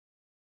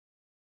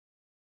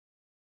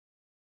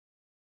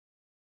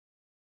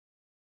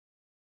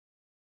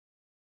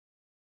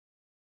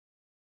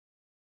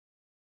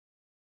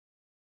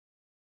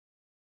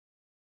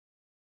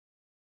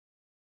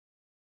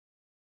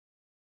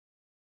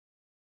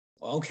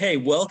Okay,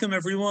 welcome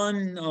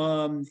everyone.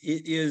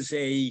 It is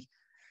a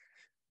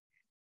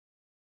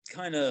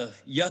kind of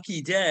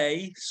yucky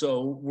day,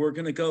 so we're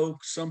going to go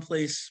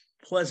someplace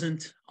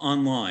pleasant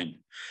online.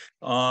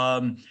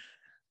 Um,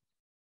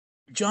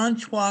 John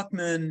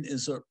Thwatchman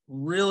is a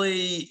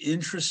really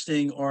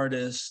interesting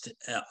artist.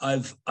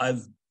 I've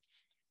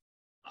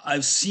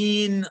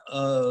seen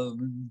a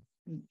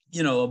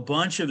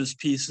bunch of his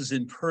pieces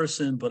in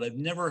person, but I've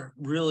never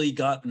really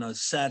gotten a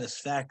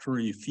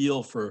satisfactory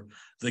feel for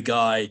the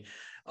guy.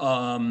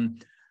 Um,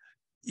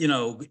 you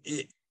know,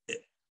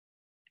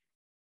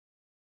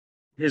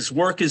 his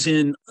work is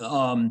in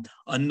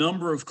a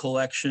number of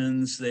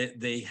collections.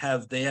 They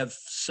have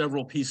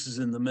several pieces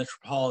in the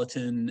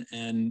Metropolitan,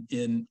 and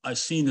in I've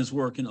seen his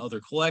work in other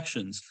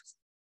collections.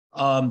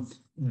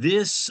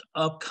 This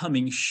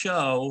upcoming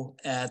show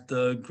at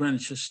the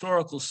Greenwich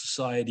Historical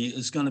Society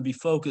is going to be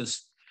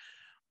focused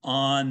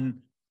on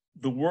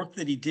the work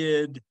that he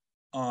did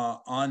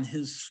on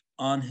his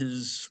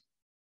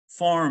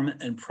farm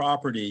and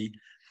property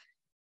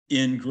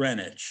in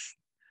Greenwich.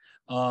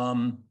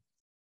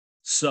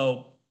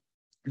 So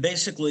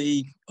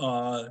basically,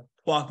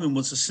 Thwatchman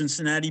was a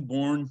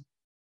Cincinnati-born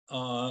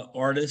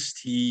artist.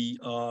 He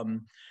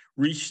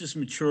reached his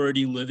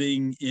maturity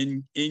living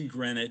in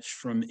Greenwich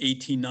from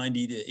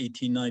 1890 to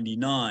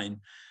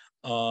 1899.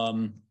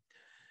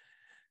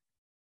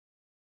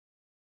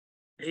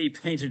 He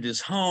painted his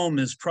home,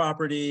 his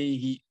property.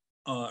 He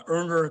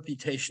earned a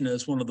reputation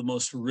as one of the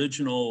most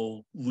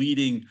original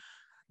leading.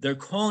 They're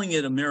calling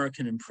it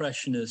American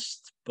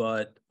Impressionist,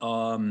 but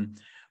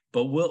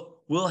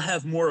we'll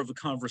have more of a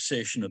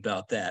conversation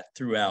about that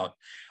throughout.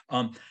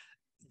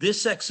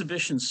 This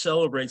exhibition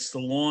celebrates the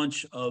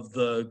launch of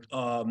the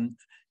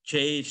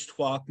J.H.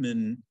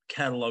 Thwatchman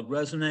catalog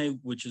resume,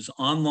 which is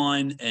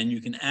online, and you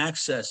can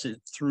access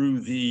it through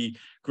the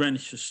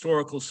Greenwich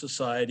Historical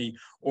Society,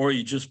 or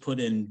you just put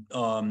in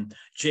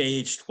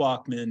J.H.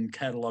 Thwatchman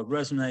catalog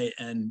resume,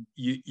 and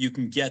you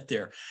can get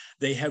there.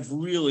 They have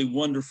really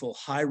wonderful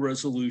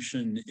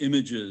high-resolution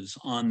images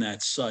on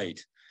that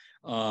site.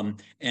 And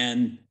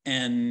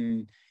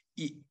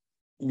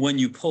when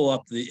you pull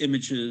up the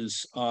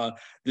images, the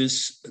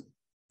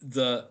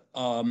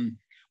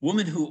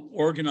woman who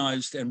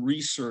organized and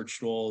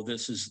researched all of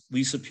this is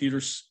Lisa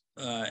Peters,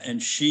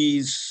 and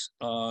she's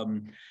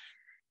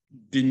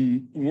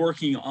been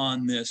working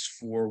on this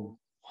for,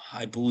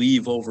 I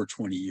believe, over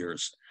 20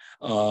 years.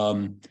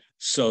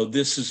 So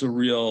this is a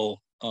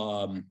real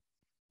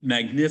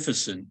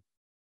magnificent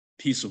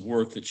piece of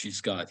work that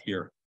she's got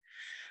here.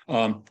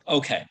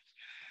 Okay,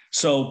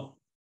 so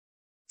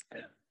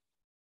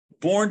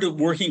born to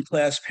working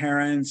class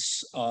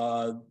parents,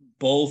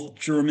 both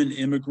German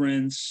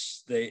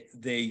immigrants.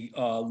 They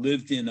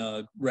lived in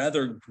a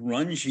rather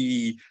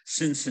grungy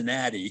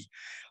Cincinnati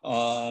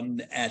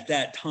at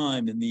that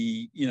time in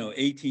the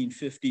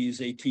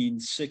 1850s,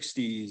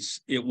 1860s.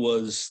 It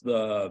was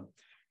the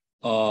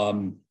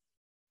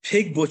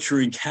pig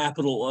butchering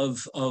capital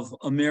of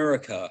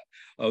America.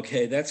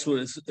 Okay,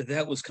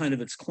 that was kind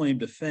of its claim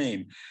to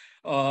fame.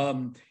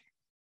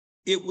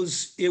 It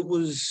was,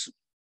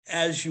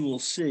 as you will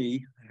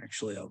see.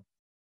 Actually, I'll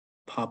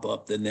pop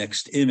up the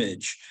next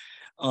image.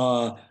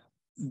 The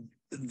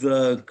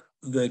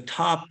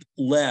top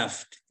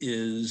left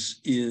is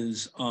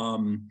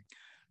the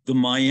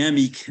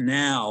Miami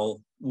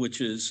Canal,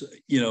 which is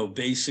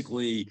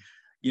basically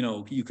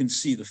you can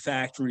see the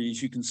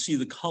factories, you can see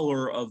the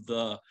color of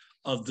the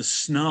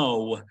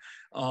snow,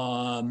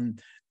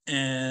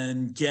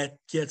 and get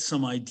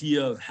some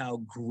idea of how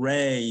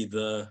gray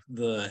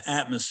the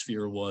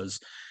atmosphere was.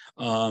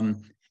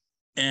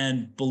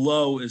 And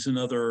below is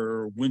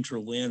another winter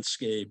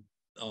landscape.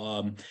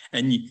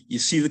 And you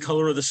see the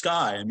color of the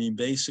sky. I mean,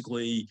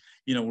 basically,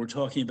 we're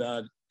talking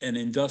about an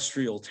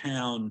industrial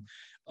town.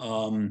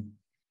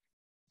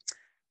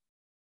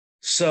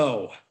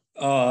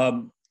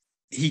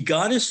 He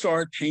got his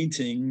start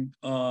painting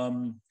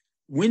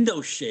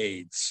window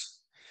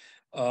shades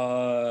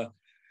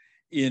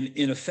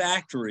in a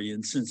factory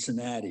in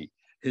Cincinnati.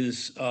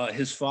 His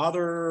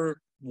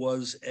father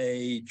was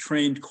a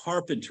trained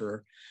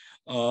carpenter,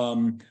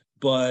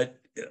 but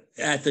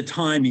at the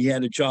time he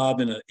had a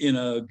job in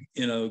a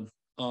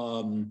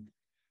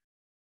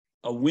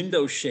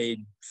window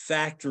shade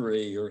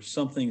factory or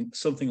something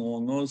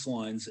along those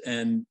lines,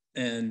 and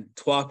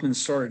Thwatchman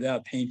started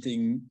out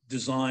painting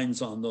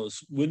designs on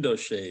those window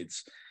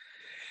shades.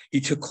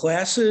 He took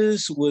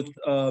classes with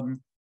a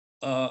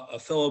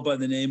fellow by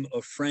the name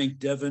of Frank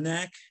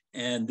Devenac,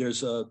 and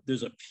there's a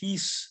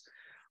piece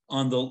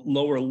on the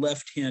lower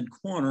left-hand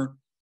corner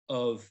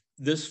of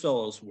this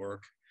fellow's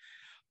work.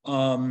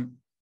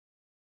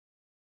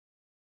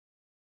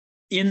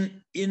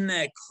 In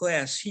that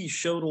class, he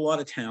showed a lot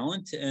of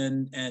talent,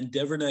 and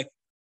Devernac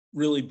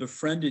really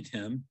befriended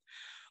him.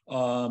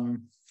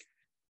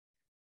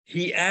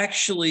 He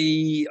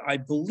actually, I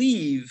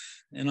believe,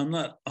 and I'm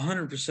not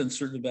 100%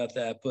 certain about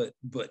that, but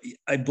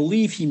I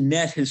believe he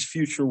met his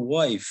future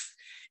wife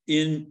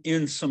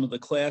in some of the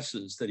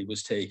classes that he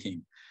was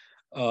taking.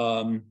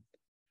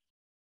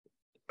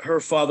 her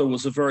father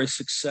was a very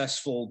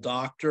successful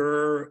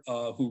doctor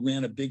who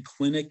ran a big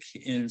clinic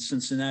in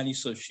Cincinnati.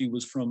 So she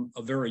was from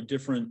a very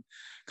different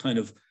kind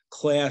of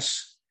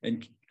class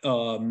and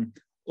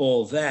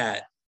all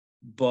that.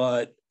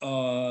 But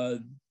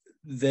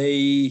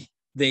they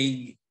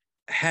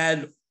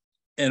had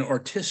an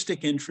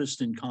artistic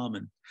interest in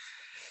common.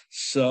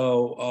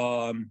 So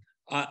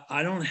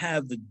I don't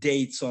have the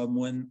dates on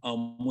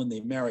when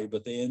they married,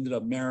 but they ended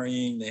up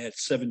marrying. They had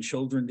 7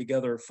 children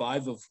together,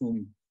 5 of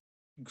whom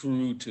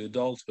grew to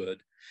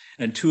adulthood,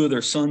 and 2 of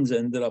their sons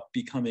ended up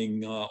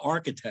becoming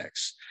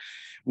architects,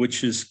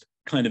 which is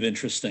kind of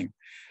interesting.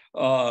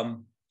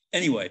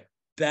 Anyway,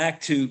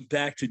 back to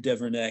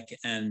Deverneck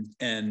and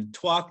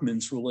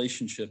Thwatchman's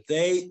relationship.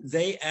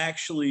 They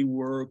actually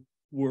were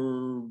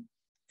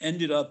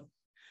ended up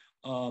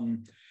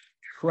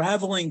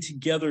traveling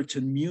together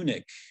to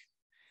Munich,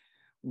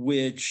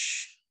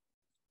 which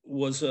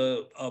was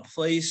a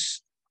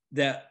place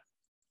that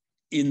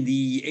in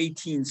the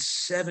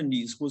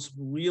 1870s was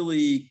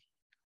really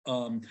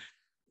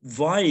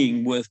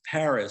vying with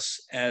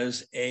Paris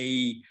as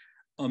a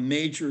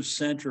major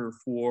center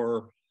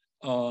for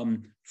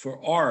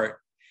art.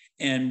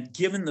 And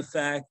given the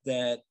fact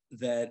that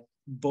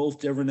both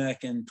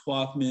Deverneck and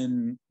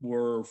Thwatchman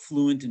were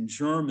fluent in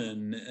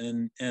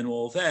German and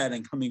all that,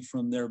 and coming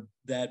from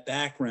that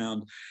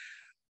background,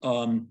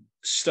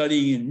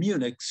 studying in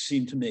Munich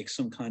seemed to make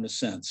some kind of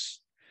sense.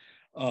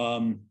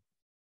 One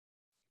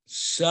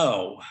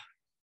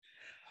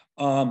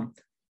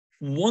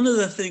of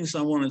the things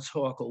I want to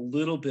talk a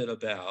little bit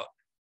about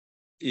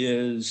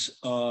is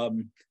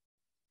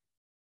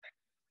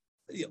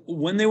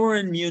when they were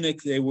in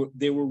Munich, they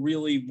were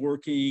really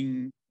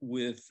working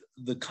with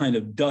the kind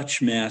of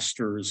Dutch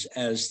masters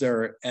as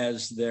their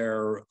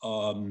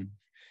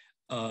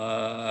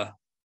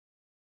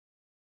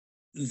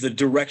the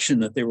direction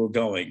that they were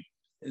going.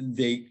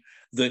 The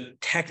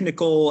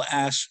technical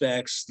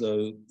aspects,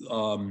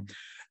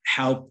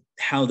 how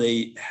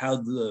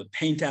the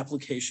paint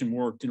application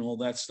worked and all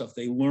that stuff,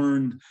 they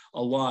learned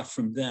a lot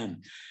from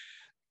them.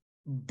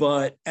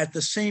 But at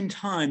the same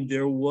time,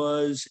 there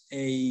was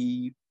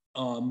a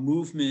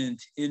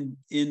movement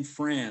in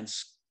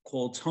France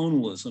called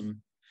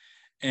tonalism,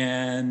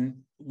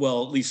 and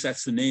well, at least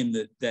that's the name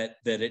that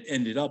it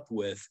ended up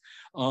with.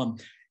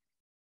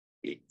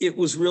 It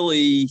was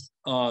really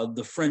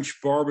the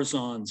French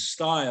Barbizon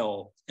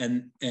style,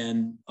 and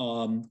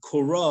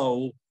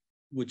Corot,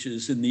 which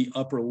is in the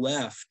upper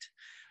left,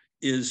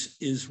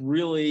 is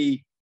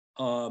really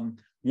one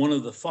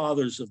of the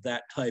fathers of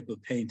that type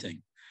of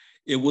painting.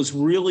 It was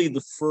really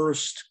the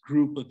first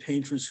group of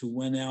painters who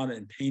went out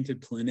and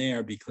painted plein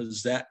air,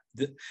 because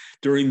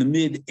during the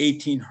mid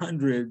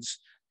 1800s,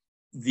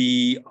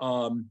 the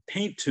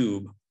paint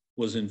tube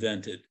was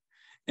invented.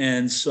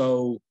 And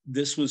so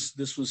this was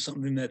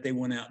something that they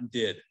went out and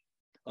did.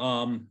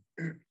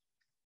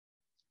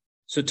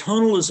 So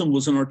tonalism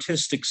was an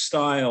artistic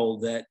style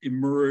that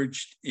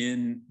emerged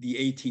in the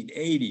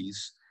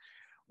 1880s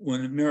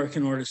when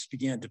American artists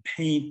began to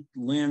paint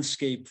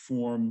landscape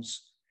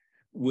forms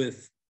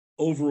with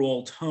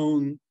overall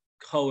tone,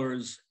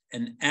 colors,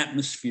 and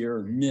atmosphere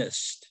and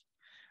mist.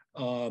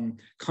 Between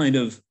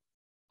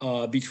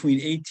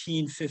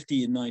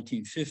 1850 and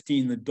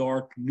 1915, the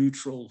dark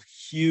neutral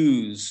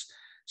hues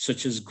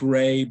such as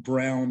gray,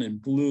 brown,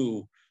 and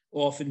blue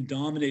often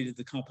dominated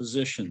the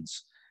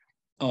compositions.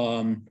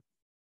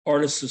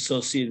 Artists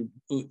associated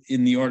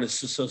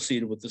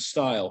with the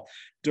style.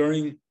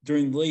 During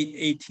the late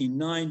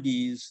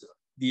 1890s,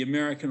 the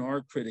American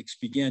art critics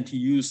began to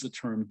use the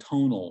term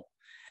tonal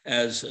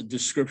as a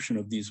description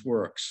of these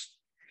works.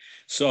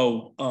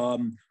 So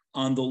on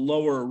the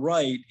lower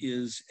right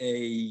is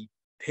a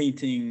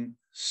painting,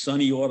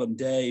 Sunny Autumn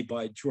Day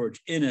by George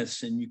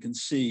Inness, and you can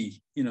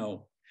see,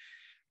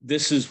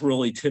 this is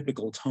really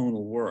typical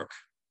tonal work.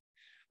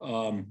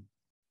 Now,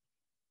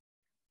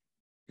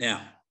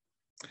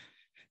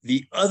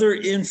 the other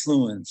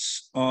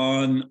influence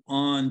on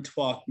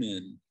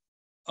Thwatchman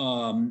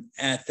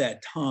at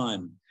that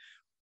time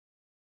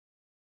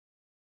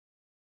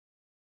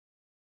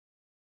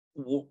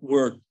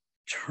were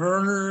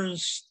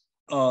Turner's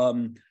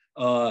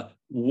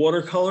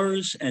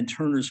watercolors and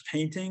Turner's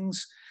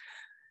paintings.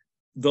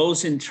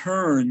 Those in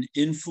turn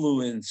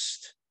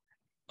influenced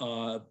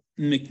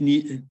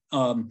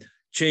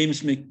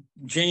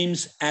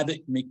James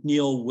Abbott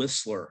McNeill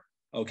Whistler.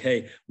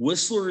 Okay,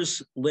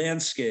 Whistler's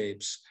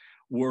landscapes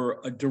were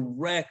a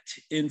direct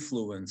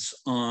influence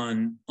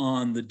on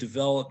the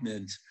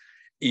development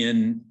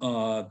in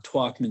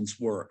Thwatchman's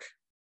work.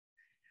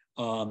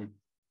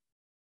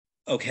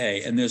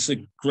 Okay, and there's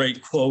a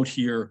great quote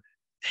here: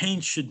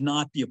 "Paint should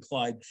not be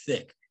applied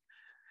thick."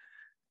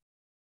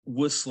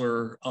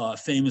 Whistler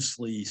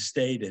famously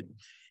stated,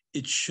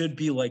 "It should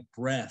be like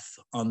breath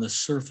on the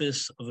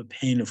surface of a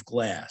pane of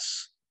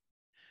glass."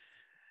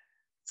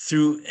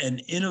 Through an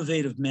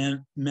innovative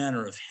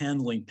manner of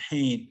handling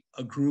paint,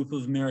 a group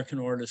of American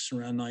artists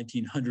around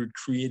 1900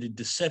 created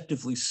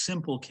deceptively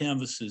simple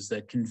canvases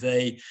that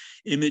convey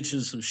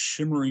images of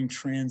shimmering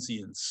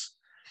transience.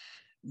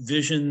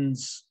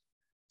 visions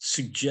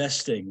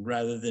suggesting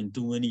rather than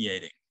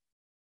delineating.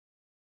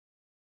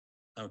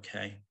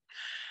 Okay.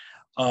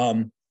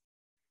 In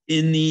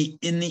the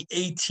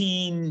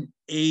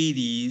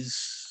 1880s,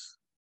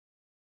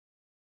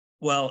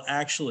 well,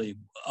 actually,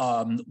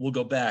 we'll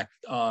go back.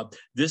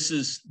 This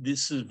is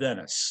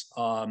Venice,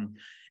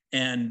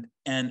 and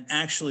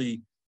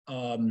actually,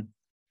 Thwatchman,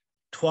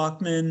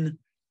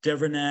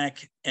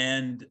 Devernac,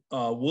 and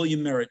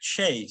William Merritt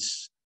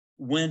Chase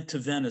went to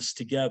Venice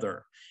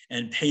together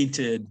and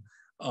painted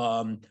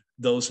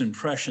those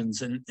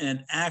impressions.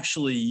 And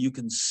actually, you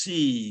can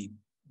see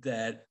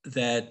that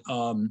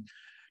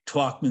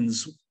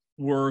Thwatchman's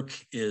work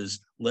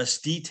is less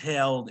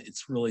detailed.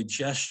 It's really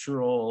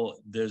gestural.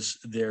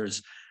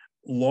 There's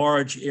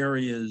large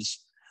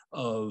areas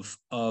of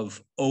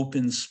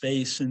open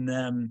space in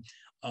them.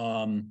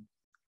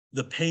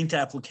 The paint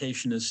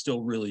application is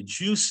still really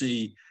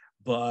juicy,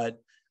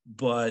 but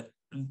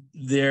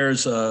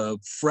there's a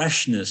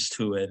freshness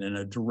to it and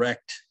a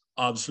direct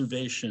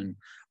observation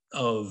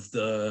of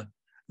the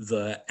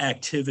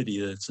activity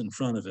that's in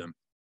front of him.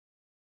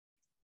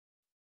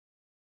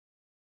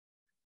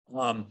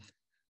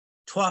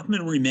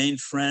 Thwatchman remained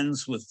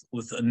friends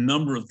with a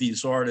number of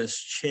these artists,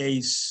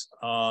 Chase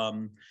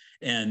and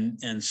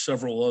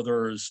several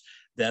others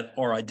that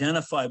are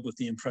identified with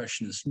the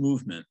Impressionist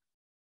movement.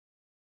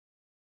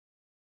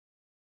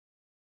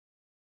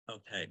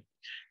 Okay.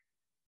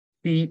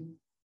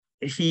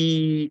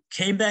 He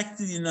came back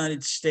to the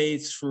United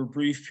States for a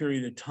brief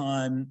period of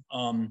time.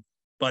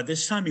 By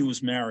this time, he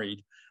was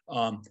married.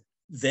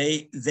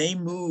 They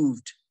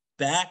moved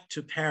back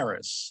to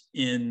Paris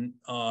in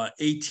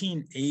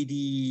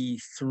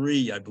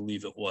 1883, I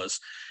believe it was.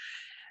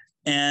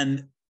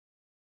 And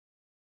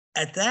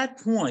at that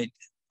point,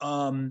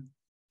 the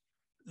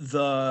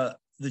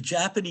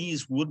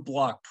Japanese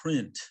woodblock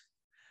print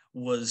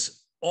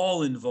was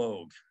all in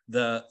vogue.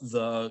 The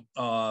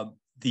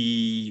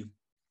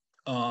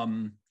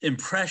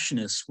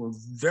Impressionists were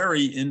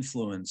very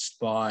influenced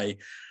by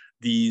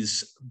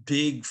these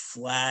big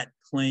flat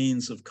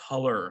planes of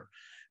color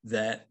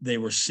that they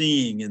were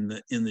seeing in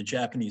the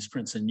Japanese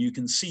prints. And you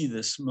can see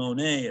this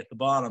Monet at the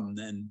bottom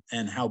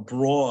and how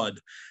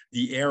broad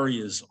the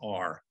areas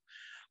are.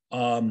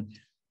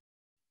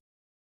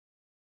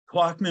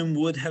 Thwatchman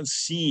would have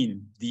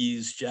seen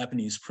these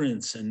Japanese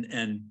prints,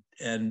 and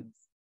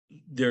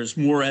there's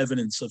more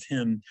evidence of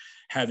him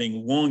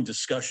having long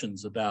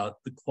discussions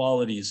about the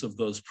qualities of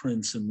those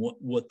prints and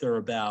what they're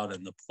about,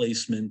 and the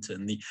placement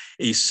and the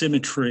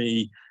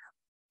asymmetry,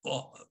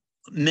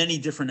 many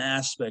different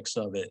aspects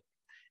of it.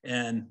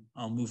 And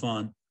I'll move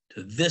on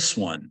to this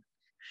one,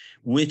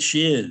 which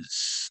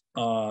is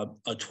a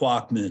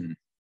Thwatchman,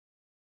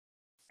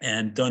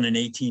 and done in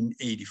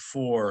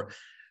 1884.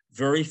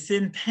 Very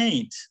thin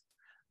paint,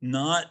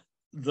 not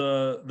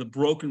the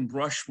broken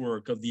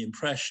brushwork of the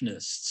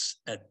Impressionists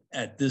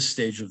at this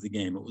stage of the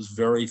game. It was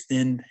very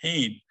thin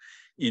paint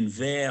in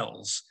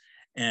veils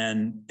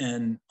and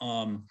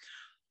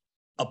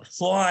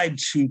applied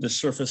to the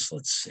surface.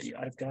 Let's see,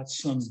 I've got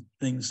some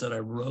things that I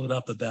wrote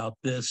up about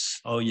this.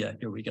 Oh yeah,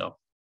 here we go.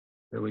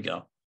 Here we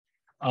go.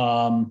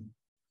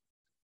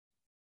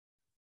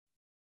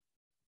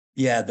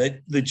 Yeah,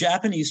 the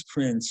Japanese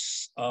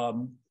prints,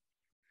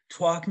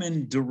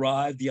 Thwatchman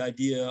derived the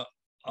idea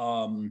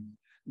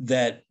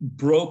that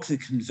broke the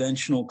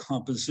conventional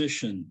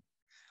composition,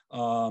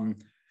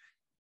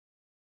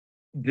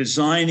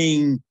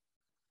 designing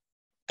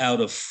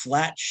out of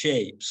flat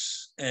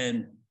shapes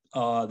and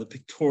the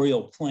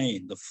pictorial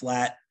plane, the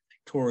flat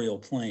pictorial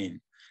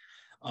plane.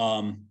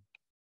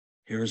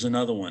 Here's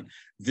another one.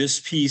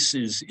 This piece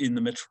is in the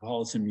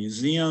Metropolitan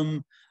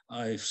Museum.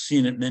 I've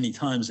seen it many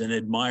times and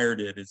admired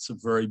it. It's a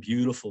very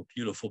beautiful,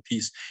 beautiful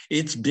piece.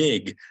 It's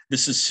big.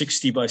 This is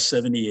 60 by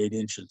 78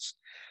 inches.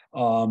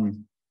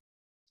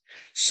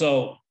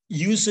 So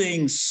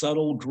using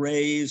subtle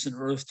grays and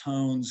earth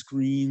tones,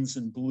 greens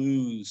and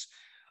blues,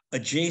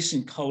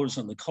 adjacent colors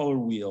on the color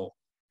wheel,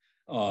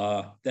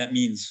 that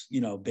means,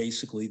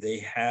 basically they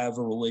have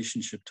a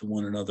relationship to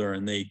one another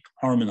and they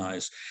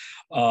harmonize.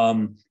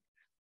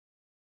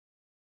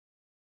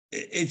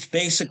 It's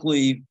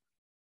basically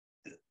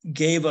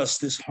gave us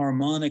this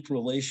harmonic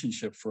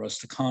relationship for us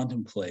to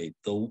contemplate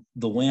the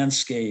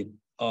landscape.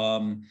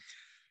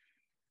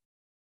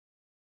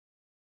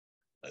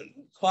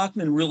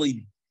 Thwatchman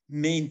really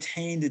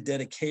maintained a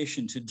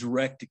dedication to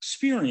direct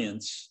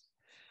experience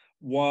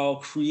while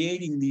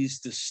creating these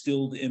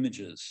distilled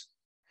images.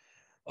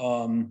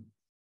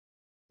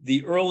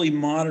 The early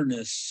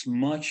modernists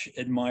much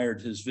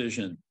admired his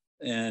vision.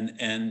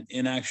 And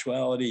in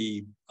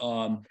actuality,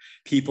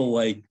 people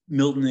like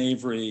Milton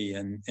Avery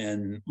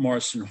and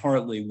Marston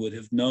Hartley would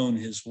have known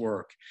his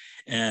work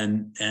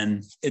and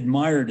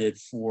admired it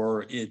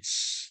for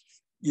its,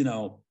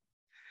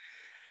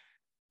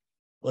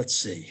 let's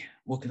see,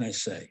 what can I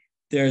say?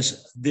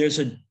 There's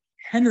a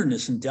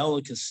tenderness and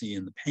delicacy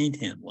in the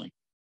paint handling,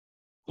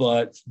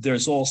 but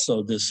there's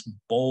also this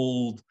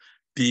bold,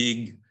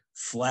 big,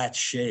 flat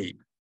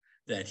shape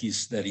that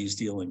he's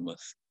dealing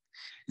with.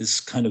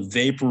 kind of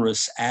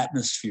vaporous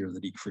atmosphere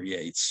that he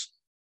creates.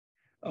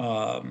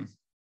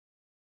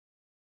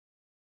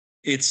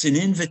 It's an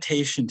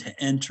invitation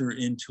to enter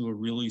into a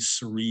really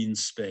serene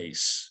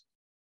space.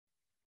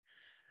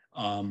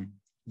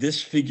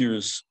 This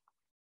figures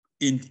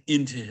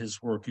into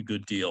his work a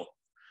good deal.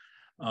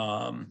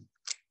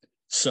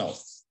 So,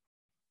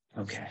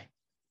 okay,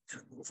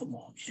 gonna move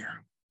along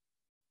here.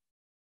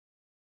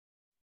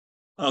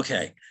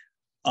 Okay,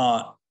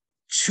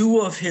 two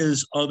of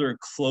his other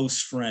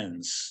close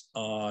friends,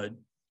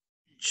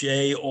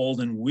 J.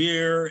 Alden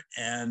Weir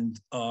and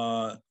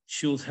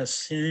Childe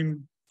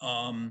Hasim,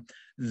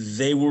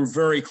 they were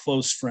very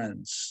close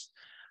friends.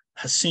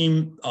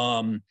 Hasim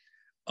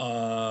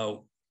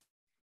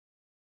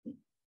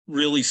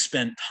really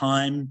spent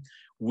time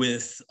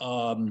with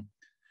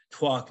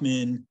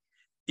Thwatchman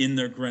in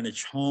their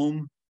Greenwich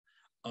home.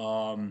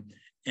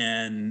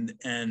 And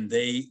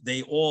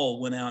they all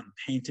went out and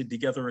painted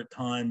together at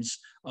times.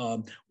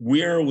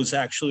 Weir was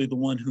actually the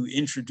one who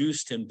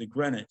introduced him to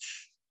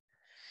Greenwich.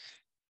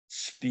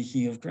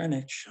 Speaking of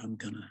Greenwich, I'm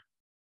gonna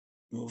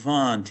move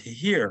on to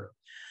here,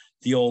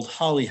 the old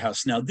Holly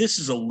House. Now, this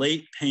is a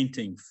late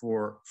painting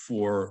for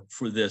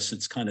this.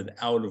 It's kind of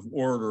out of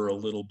order a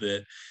little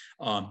bit.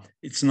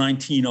 It's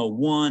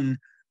 1901.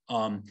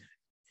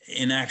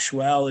 In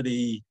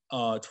actuality,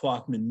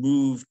 Thwatchman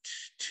moved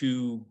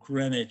to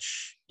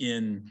Greenwich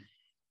in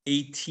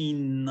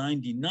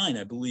 1899,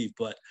 I believe,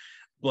 but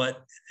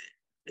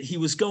he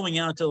was going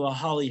out to the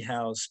Holly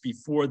House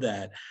before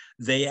that.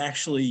 He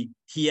actually,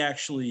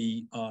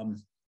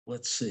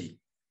 let's see,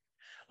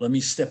 let me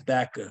step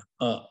back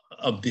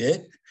a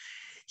bit.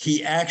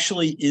 He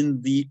actually,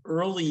 in the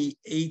early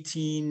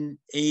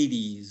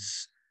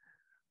 1880s,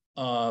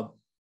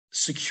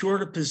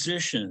 secured a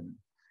position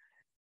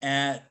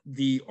at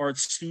the Art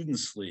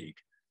Students League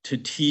to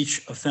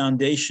teach a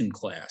foundation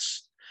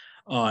class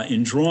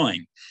in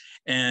drawing.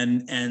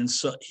 And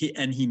so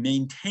he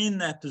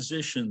maintained that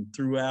position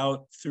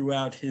throughout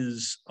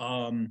his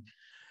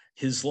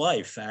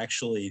life.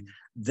 Actually,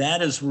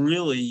 that is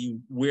really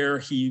where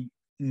he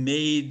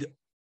made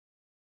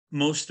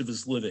most of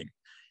his living.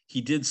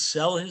 He did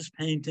sell his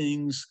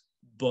paintings,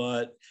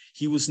 but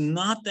he was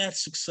not that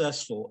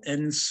successful.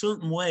 And in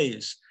certain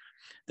ways,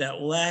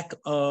 that lack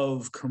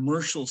of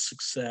commercial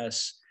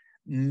success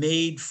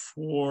made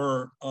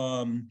for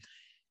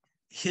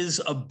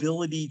his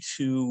ability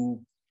to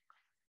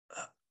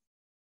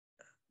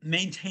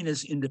maintain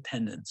his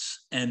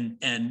independence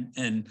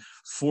and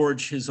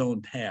forge his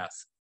own path.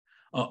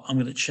 I'm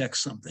going to check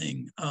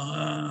something.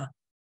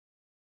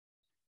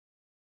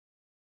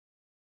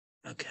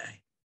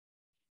 Okay.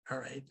 All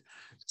right.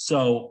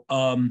 So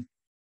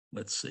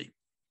let's see.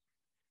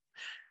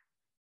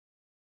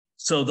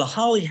 So the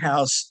Holly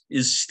House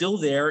is still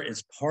there.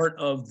 It's part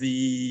of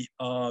the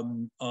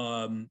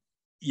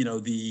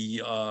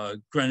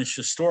Greenwich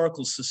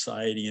Historical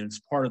Society, and it's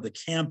part of the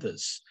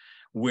campus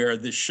where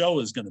the show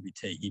is going to be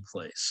taking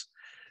place.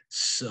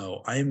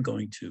 So I am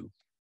going to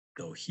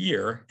go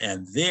here,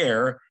 and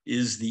there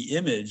is the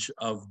image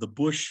of the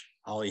Bush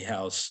Holly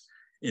House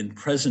in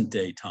present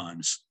day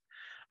times.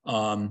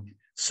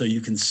 So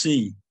you can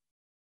see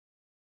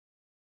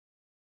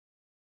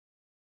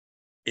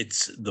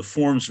the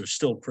forms are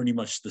still pretty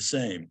much the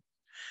same.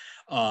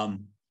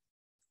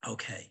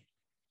 Okay.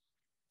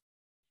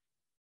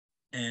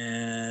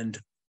 And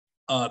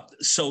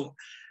so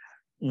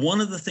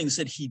one of the things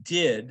that he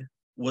did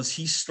was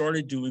he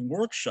started doing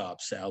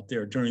workshops out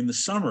there during the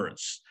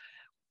summers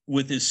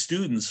with his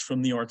students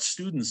from the Art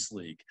Students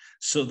League.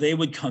 So they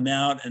would come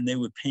out and they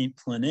would paint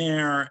plein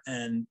air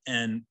and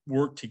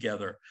work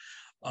together.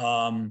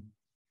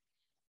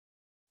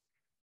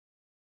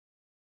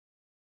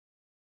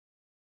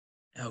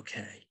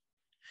 Okay.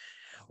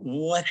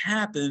 What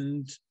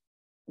happened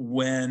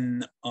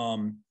when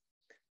Thwatchman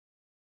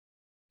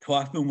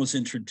was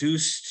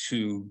introduced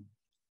to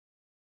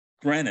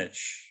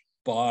Greenwich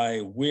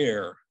by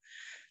Weir?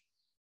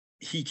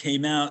 He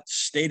came out,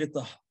 stayed at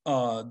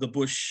the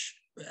Bush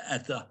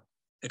at the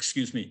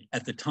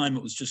time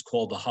it was just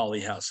called the Holly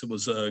House. It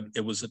was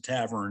a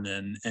tavern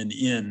and an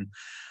inn,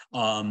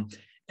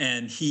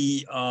 and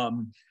he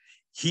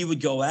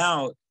would go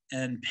out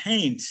and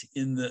paint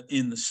in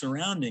the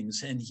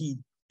surroundings. And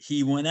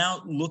he went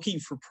out looking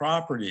for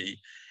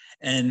property,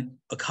 and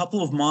a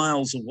couple of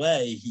miles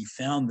away he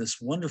found this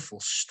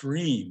wonderful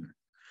stream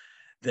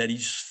that he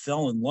just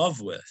fell in love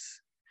with.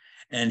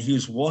 And he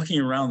was walking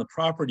around the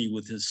property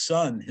with his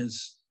son,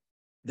 his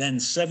then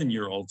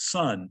 7-year-old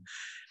son,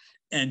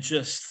 and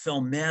just fell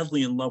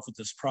madly in love with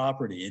this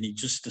property. And he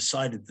just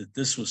decided that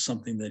this was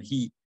something that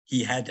he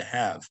had to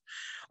have.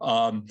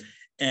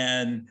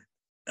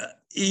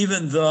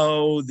 Even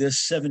though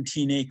this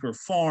 17-acre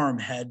farm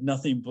had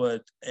nothing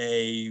but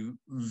a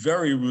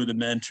very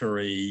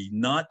rudimentary,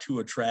 not too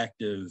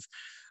attractive,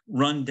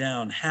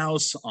 rundown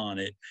house on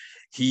it,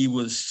 he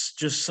was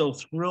just so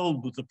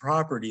thrilled with the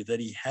property that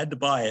he had to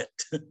buy it.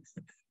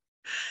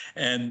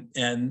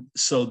 And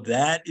so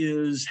that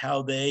is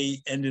how they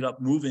ended up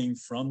moving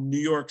from New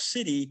York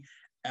City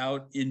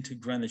out into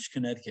Greenwich,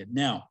 Connecticut.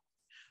 Now,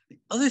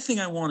 Other thing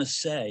I want to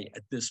say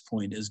at this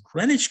point is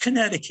Greenwich,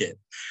 Connecticut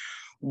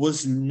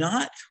was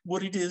not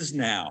what it is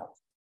now.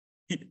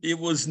 It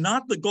was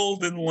not the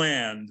golden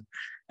land.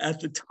 At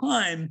the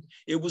time,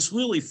 it was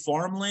really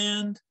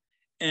farmland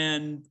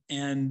and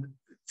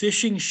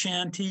fishing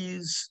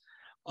shanties.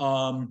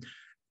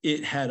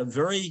 It had a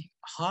very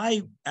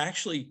high,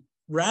 actually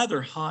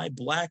rather high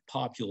Black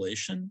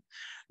population.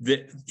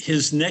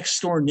 His next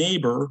door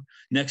neighbor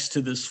next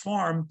to this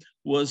farm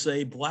was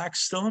a Black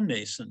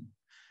stonemason.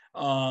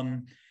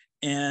 Um,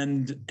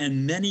 and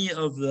many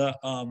of the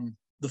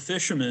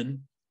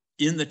fishermen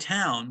in the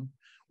town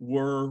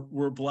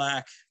were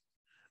Black.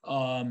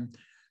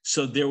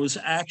 So there was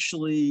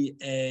actually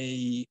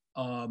a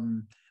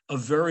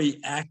very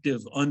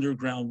active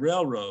Underground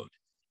Railroad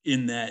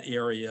in that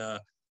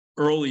area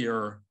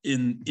earlier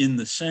in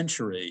the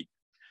century.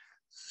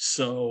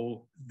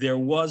 So there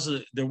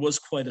was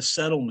quite a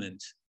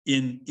settlement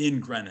in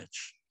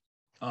Greenwich.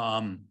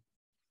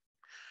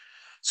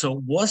 So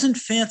it wasn't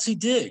fancy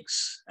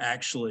digs,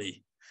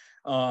 actually,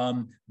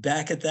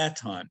 back at that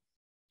time.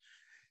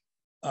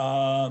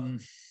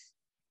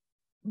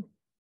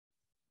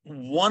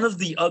 One of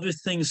the other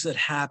things that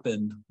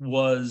happened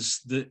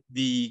was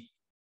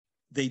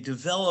they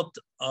developed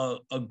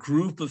a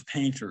group of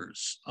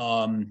painters,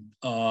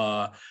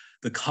 the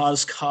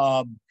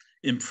Cos-Cob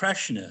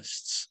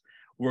Impressionists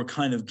were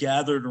kind of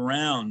gathered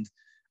around,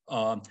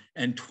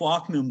 and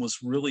Thwatchman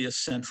was really a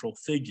central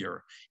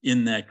figure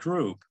in that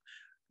group.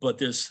 But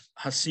there's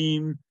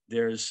Hassim,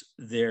 there's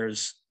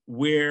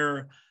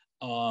Ware,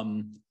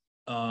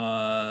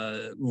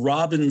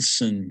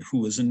 Robinson, who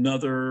was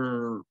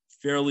another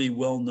fairly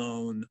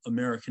well-known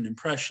American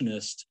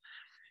Impressionist,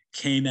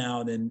 came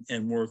out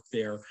and worked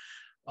there.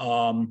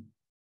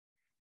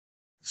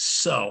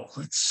 So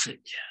let's see.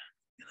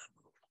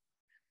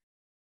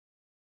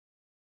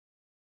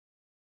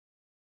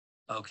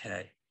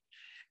 Okay.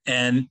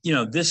 And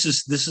this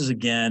is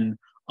again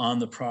on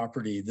the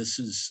property. This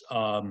is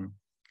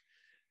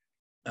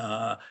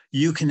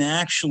you can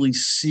actually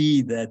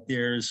see that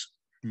there's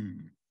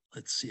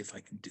let's see if I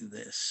can do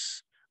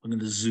this. I'm going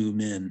to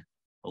zoom in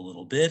a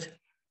little bit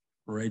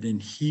right in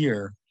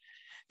here.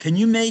 Can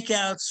you make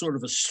out sort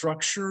of a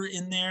structure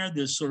in there?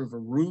 There's sort of a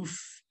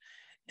roof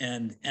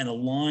and a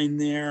line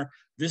there.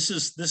 This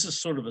is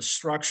sort of a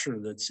structure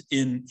that's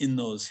in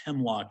those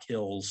hemlock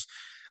hills.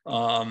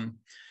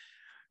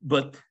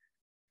 But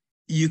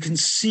you can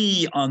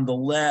see on the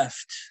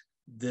left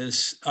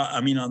this,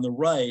 on the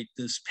right,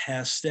 this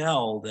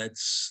pastel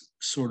that's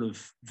sort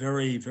of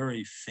very,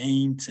 very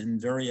faint and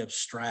very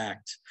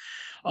abstract.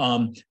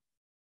 One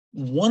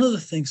of the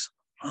things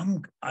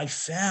I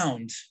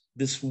found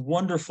this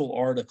wonderful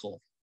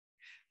article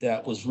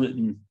that was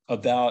written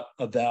about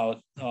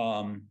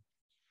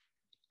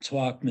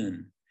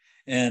Thwatchman,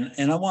 and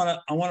I want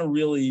to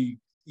really,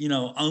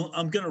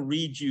 I'm going to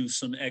read you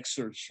some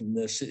excerpts from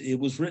this. It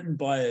was written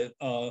by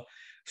a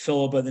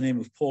fellow by the name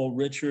of Paul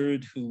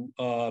Richard, who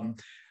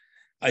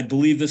I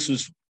believe this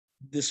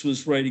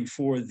was writing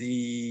for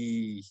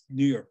the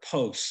New York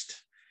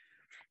Post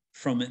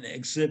from an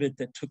exhibit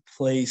that took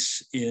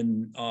place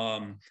in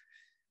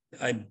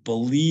I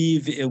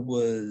believe it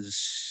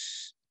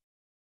was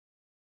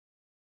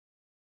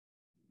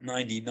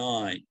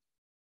 99.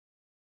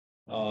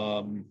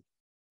 But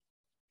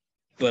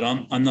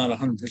I'm not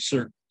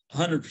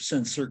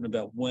 100% certain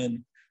about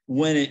when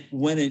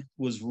it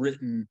was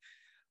written.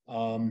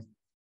 The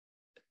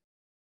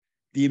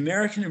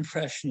American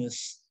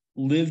Impressionist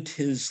lived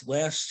his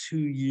last 2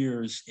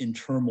 years in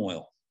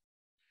turmoil.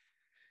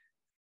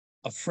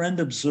 A friend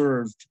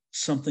observed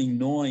something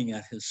gnawing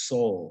at his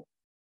soul.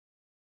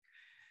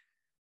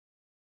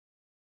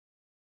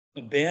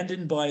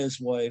 Abandoned by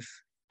his wife,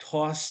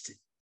 tossed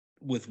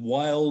with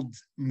wild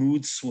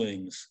mood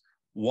swings,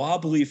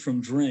 wobbly from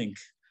drink,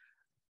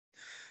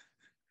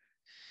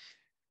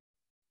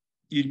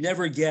 you'd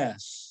never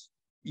guess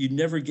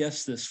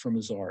this from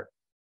his art.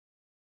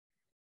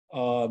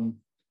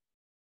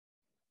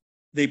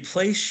 They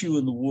place you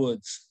in the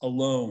woods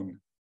alone,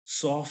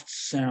 soft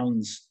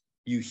sounds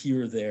you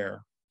hear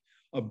there,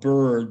 a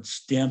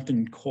bird's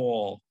dampened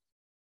call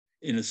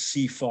in a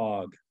sea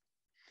fog,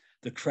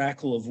 the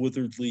crackle of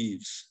withered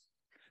leaves,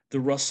 the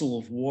rustle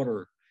of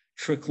water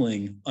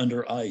trickling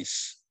under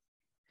ice,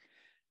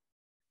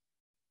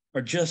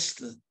 are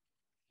just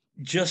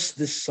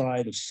this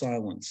side of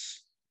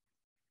silence.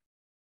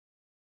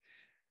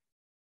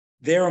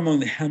 There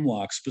among the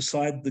hemlocks,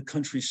 beside the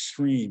country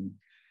stream,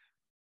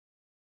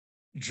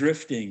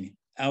 drifting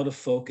out of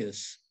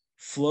focus,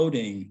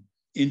 floating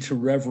into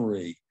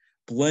reverie,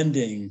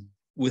 blending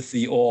with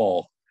the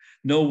all.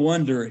 No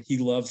wonder he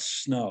loves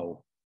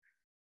snow.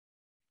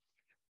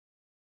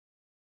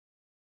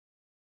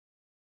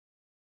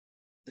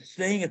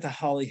 Staying at the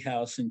Holly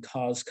House in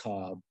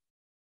Cos-Cob,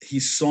 he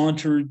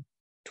sauntered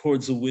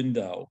towards a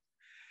window,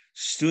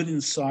 stood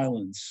in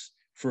silence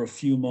for a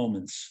few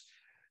moments.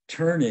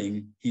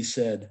 Turning, he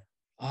said,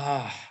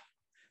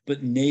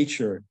 but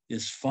nature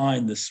is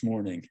fine this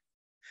morning,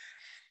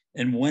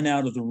 and went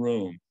out of the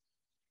room.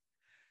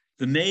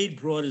 The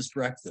maid brought his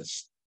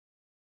breakfast,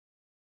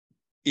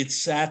 It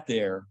sat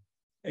there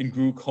and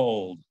grew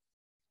cold.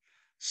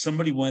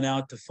 Somebody went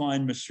out to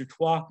find Mr.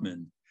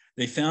 Thwatchman.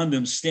 They found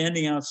him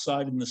standing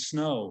outside in the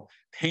snow,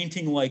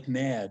 painting like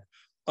mad,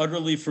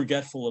 utterly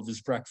forgetful of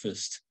his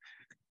breakfast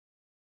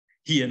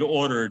he had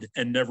ordered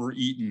and never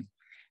eaten.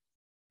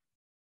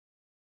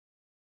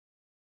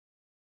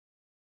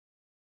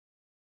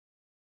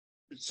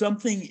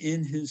 Something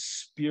in his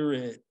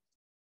spirit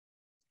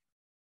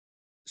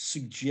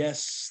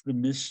suggests the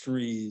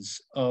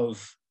mysteries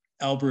of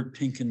Albert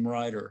Pinkham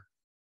Ryder.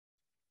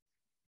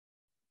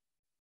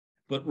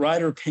 But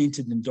Ryder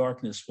painted in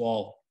darkness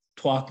while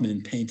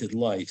Thwatchman painted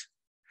light.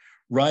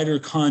 Ryder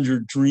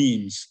conjured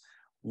dreams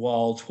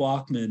while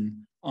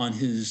Thwatchman on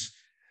his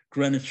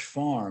Greenwich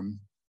farm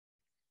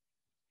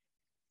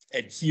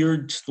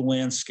adhered to the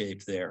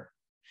landscape there,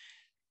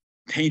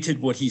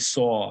 painted what he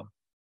saw.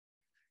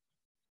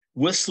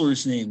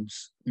 Whistler's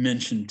name's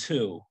mentioned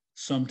too,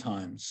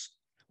 sometimes,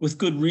 with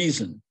good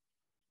reason,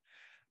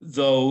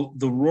 though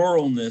the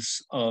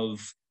ruralness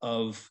of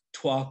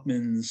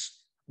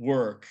Thwatchman's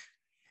work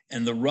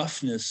and the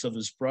roughness of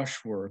his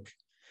brushwork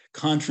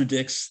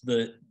contradicts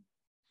the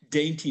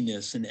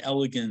daintiness and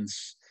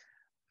elegance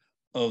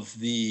of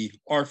the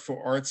art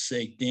for art's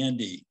sake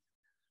dandy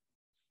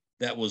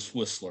that was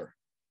Whistler.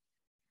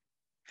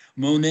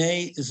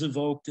 Monet is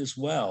evoked as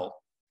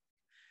well,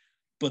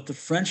 but the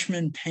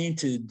Frenchman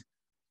painted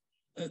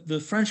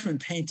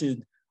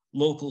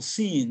local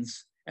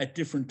scenes at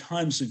different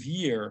times of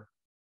year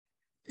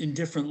in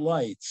different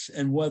lights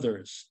and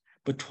weathers.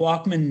 But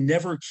Thwatchman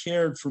never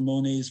cared for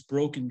Monet's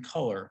broken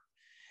color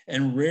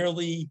and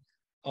rarely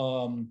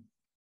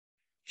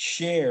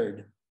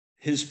shared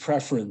his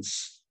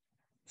preference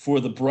for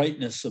the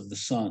brightness of the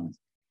sun.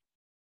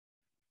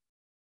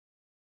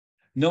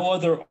 No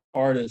other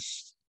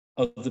artist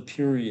of the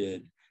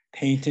period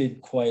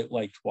painted quite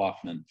like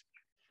Thwatchman.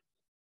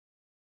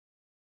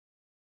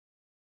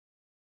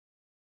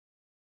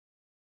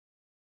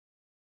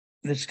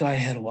 This guy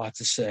had a lot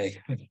to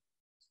say.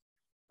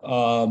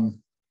 So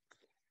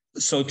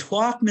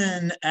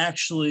Thwatchman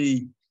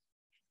actually,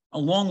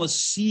 along with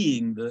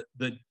seeing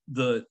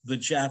the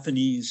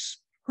Japanese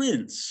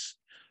prints,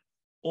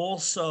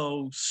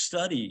 also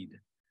studied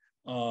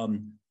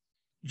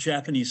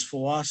Japanese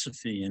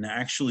philosophy, and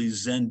actually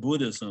Zen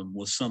Buddhism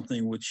was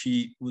something which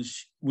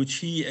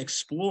he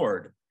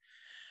explored.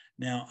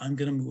 Now I'm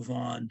going to move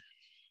on.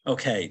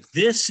 Okay,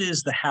 this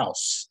is the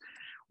house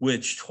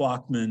which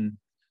Thwatchman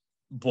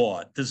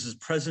bought. This is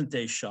present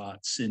day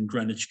shots in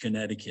Greenwich,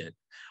 Connecticut,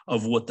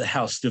 of what the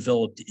house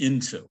developed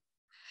into.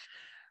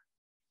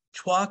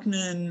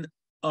 Thwatchman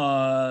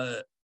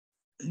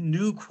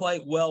knew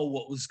quite well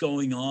what was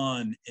going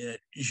on at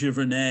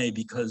Giverny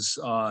because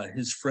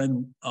his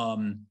friend,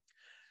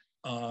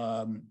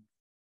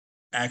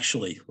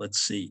 actually, let's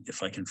see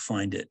if I can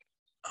find it.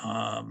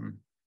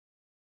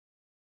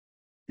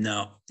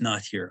 No,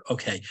 not here.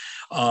 Okay.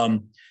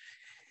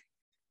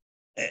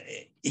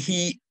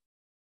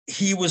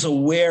 He was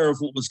aware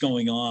of what was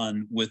going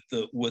on with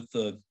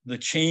the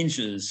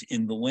changes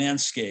in the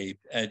landscape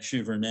at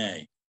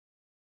Giverny.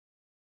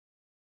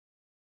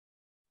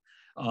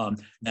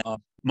 Now,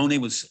 Monet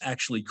was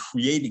actually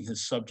creating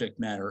his subject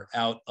matter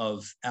out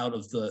of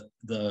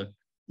the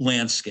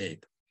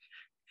landscape,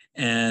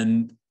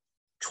 and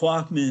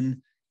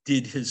Thwatchman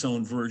did his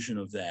own version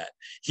of that.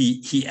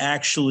 He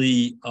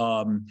actually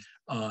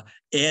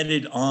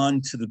added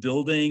on to the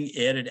building,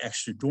 added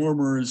extra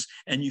dormers,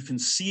 and you can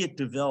see it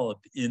develop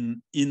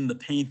in the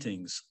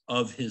paintings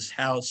of his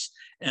house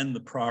and the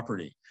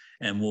property.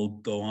 And we'll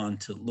go on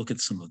to look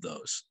at some of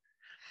those.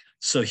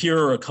 So here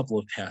are a couple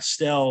of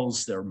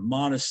pastels. They're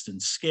modest in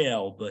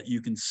scale, but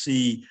you can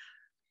see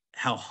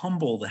how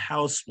humble the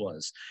house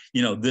was.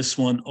 You know, this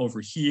one over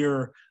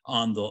here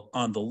on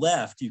the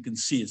left, you can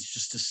see it's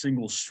just a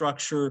single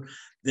structure.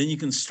 Then you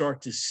can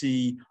start to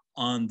see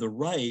on the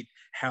right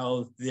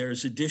how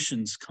there's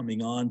additions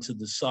coming on to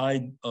the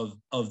side of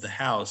the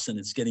house, and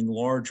it's getting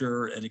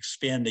larger and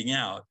expanding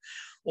out.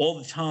 All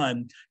the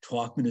time,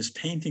 Thwatchman is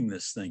painting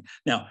this thing.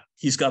 Now,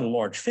 he's got a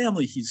large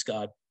family. He's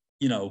got,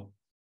 you know,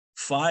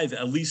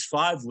 at least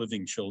five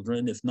living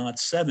children, if not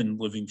seven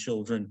living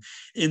children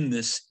in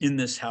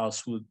this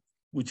house,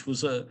 which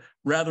was a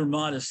rather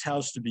modest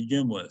house to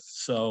begin with.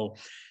 So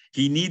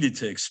he needed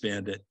to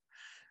expand it.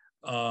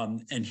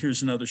 And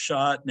here's another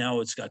shot. Now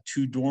it's got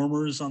two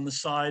dormers on the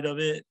side of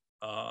it.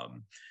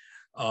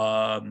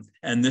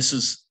 And this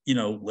is, you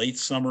know, late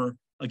summer.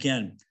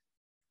 Again,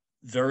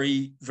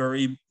 very,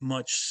 very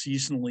much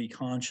seasonally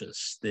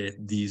conscious,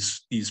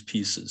 these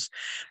pieces.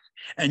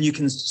 And you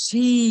can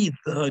see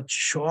the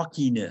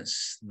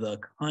chalkiness, the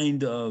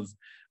kind of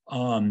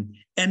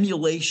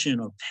emulation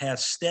of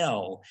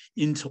pastel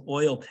into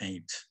oil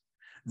paint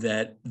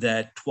that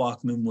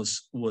Thwatchman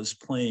was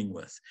playing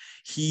with.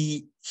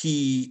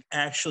 He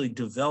actually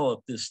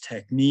developed this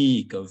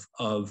technique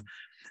of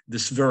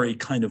this very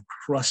kind of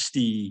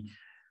crusty,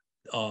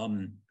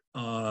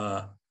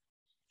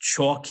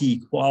 chalky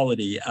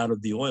quality out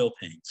of the oil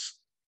paints.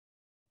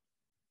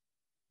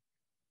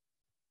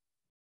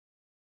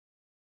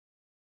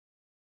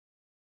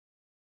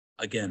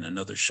 Again,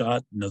 another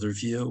shot, another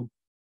view.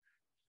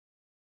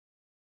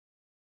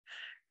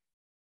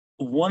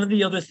 One of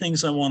the other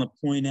things I want to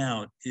point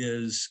out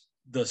is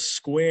the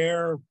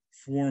square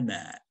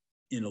format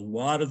in a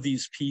lot of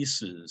these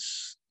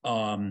pieces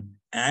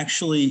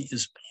actually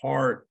is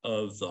part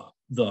of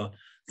the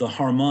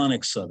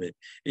harmonics of it.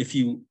 If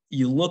you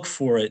look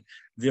for it,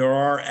 there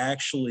are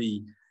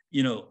actually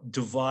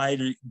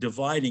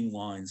dividing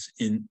lines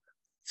in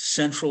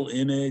central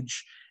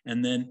image,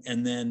 and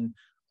then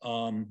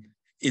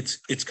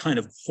it's kind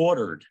of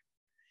quartered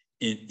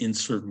in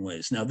certain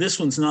ways. Now, this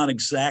one's not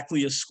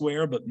exactly a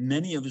square, but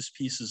many of his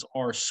pieces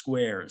are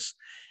squares.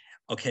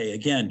 Okay,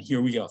 again,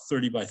 here we go,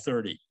 30 by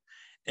 30.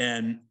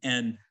 And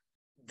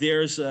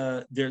there's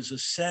a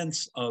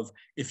sense of,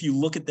 if you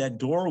look at that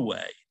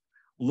doorway,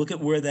 look at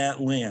where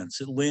that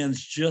lands. It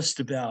lands just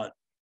about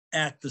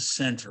at the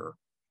center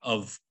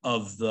of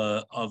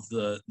the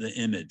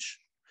image.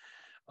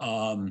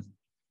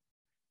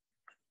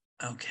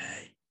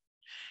 Okay,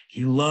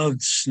 he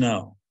loved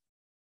snow.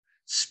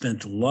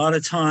 Spent a lot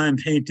of time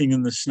painting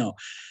in the snow.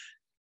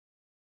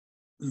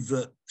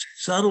 The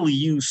subtle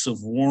use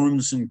of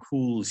warms and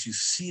cools, you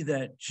see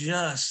that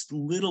just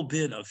little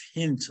bit of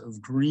hint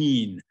of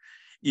green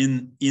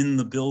in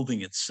the building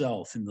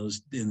itself, in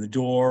the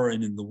door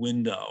and in the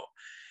window,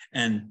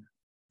 and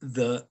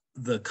the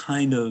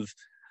kind of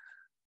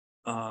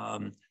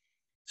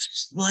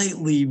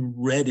slightly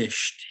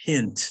reddish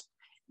tint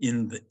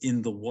in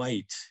the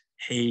white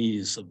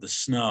haze of the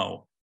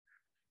snow.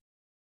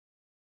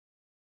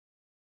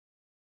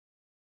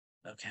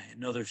 Okay,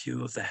 another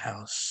view of the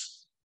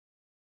house.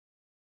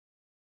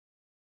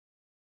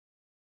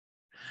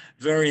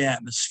 Very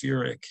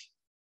atmospheric.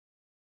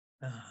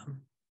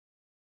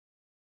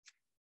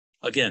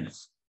 Again,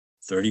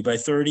 30 by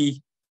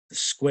 30, the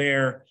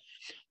square.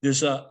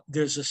 There's a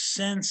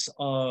sense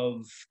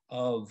of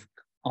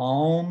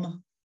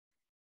calm.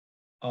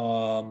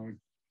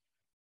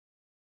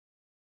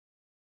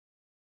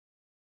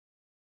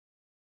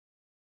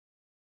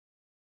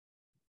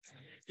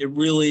 It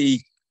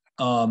really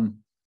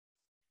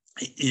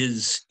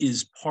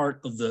is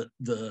part of the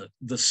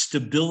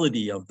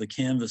stability of the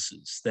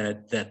canvases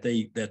that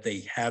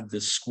they have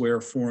this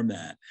square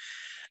format.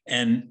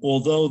 And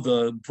although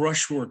the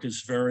brushwork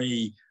is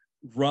very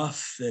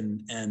rough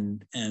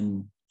and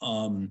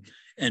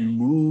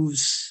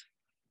moves,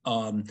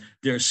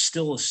 there's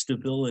still a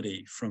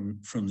stability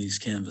from these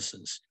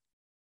canvases.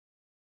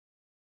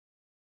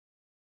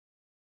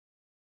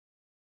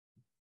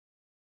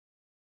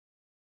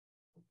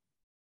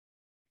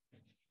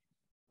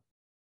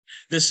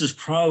 This is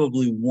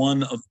probably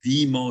one of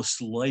the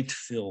most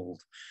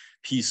light-filled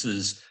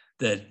pieces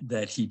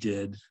that he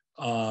did.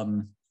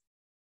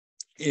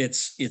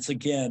 It's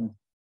again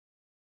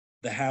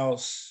the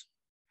house,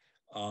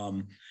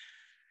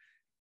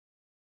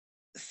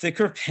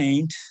 thicker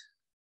paint.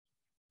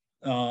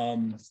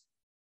 Let's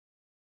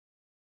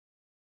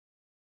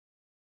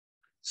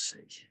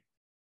see.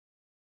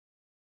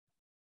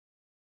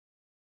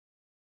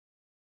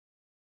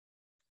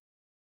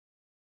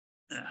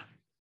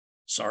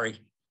 Sorry,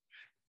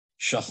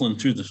 shuffling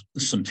through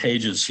some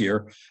pages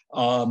here.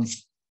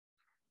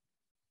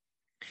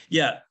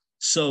 Yeah,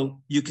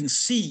 so you can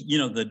see,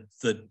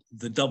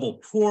 the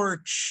double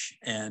porch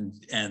and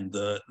the end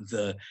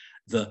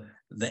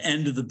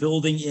of the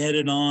building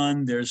added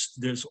on.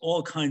 There's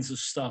all kinds of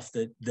stuff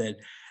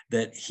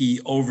that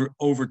he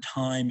over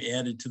time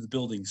added to the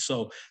building.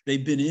 So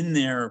they've been in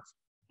there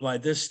by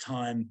this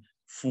time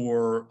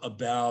for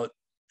about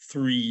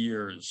 3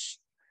 years,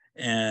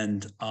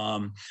 and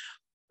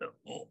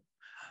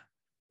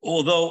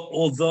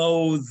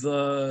although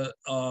the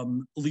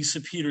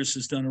Lisa Peters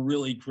has done a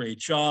really great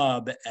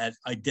job at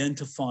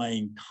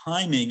identifying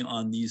timing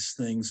on these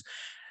things,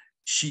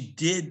 she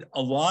did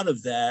a lot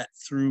of that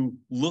through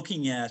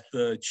looking at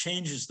the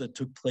changes that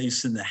took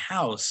place in the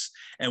house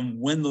and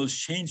when those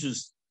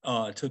changes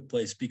took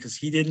place, because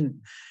he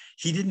didn't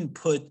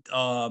put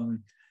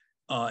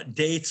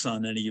dates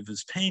on any of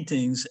his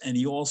paintings, and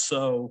he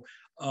also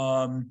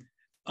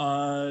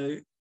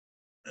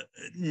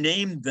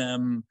named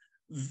them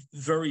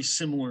very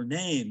similar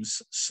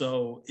names,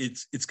 so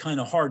it's kind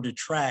of hard to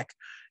track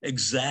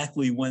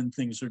exactly when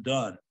things are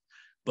done.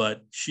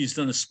 But she's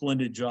done a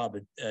splendid job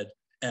at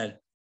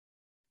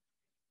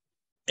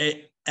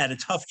a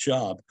tough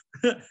job.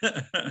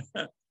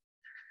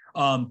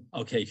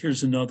 Okay,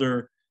 here's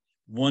another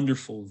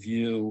wonderful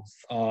view.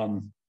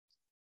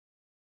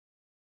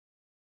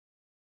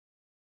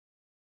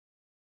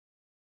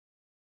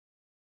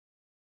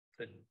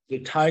 The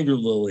tiger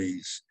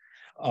lilies.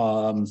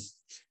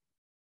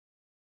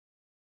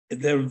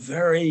 They're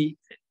very,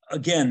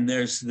 again,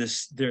 there's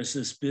this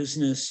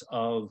business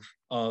of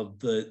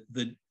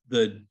the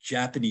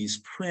Japanese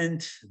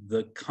print,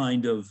 the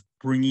kind of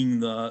bringing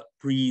the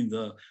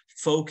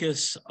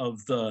focus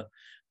of the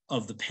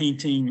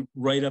painting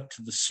right up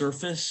to the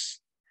surface,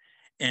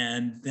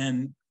 and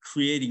then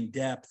creating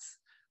depth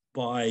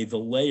by the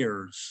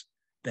layers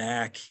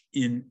back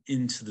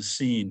into the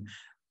scene.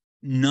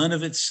 None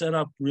of it's set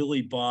up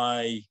really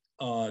by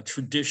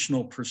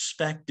traditional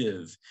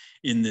perspective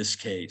in this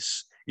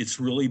case. It's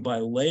really by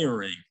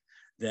layering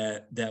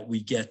that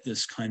we get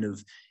this kind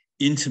of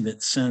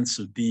intimate sense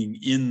of being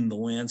in the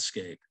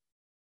landscape.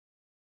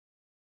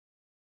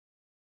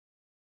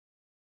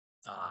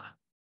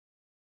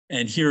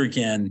 And here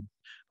again,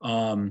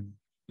 a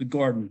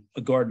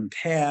garden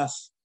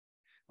path.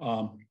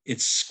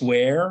 It's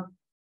square.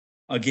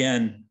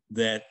 Again,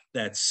 that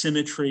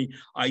symmetry.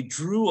 I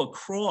drew a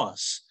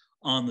cross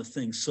on the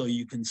thing so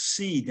you can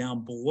see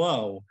down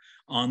below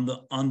on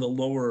the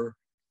lower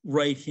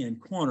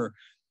right-hand corner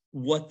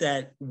what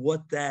that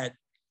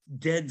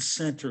dead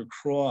center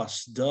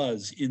cross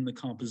does in the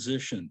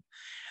composition,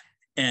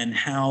 and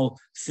how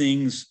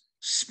things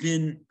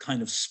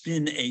kind of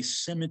spin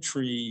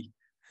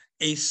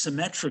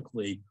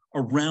asymmetrically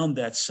around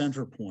that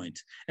center point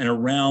and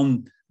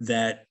around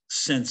that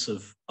sense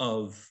of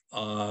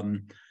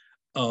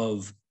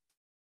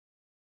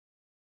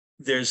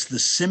there's the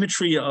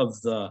symmetry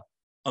of the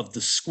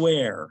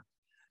square,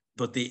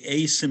 but the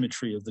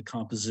asymmetry of the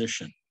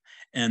composition,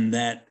 and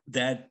that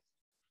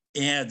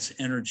adds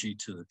energy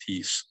to the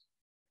piece,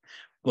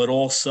 but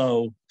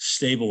also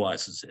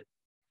stabilizes it.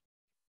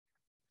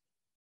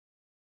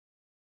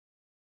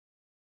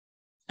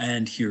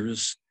 And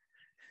here's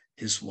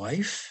his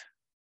wife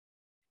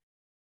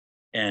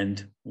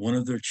and one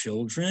of their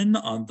children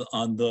on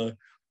the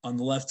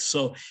left.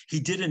 So he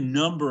did a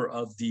number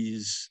of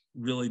these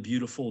really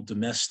beautiful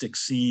domestic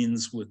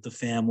scenes with the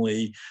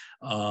family.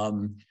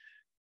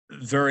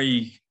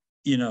 Very,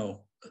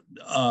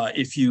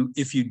 if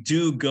you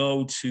do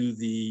go to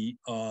the,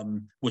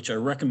 which I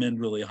recommend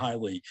really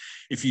highly,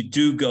 if you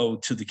do go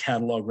to the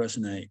catalog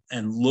raisonné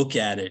and look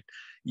at it,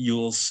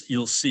 you'll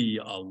see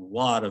a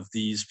lot of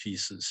these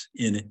pieces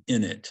in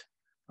it.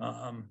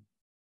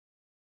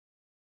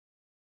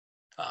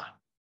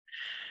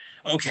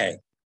 Okay,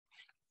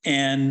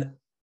 and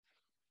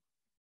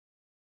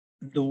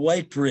the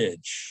White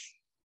Bridge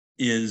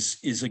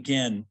is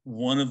again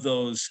one of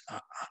those.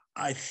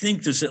 I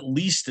think there's at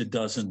least a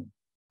dozen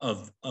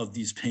of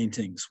these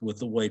paintings with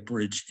the White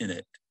Bridge in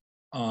it,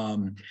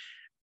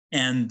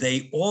 and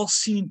they all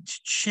seem to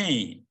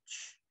change,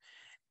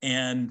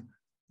 and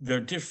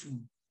they're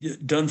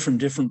done from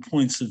different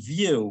points of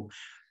view.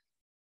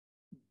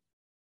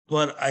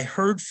 But I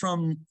heard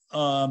from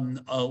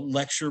a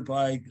lecture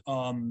by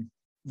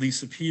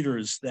Lisa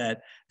Peters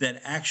that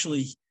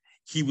actually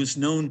he was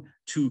known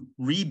to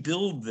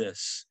rebuild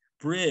this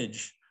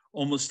bridge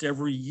almost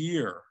every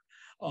year.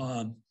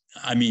 I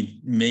mean,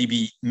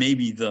 maybe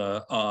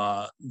the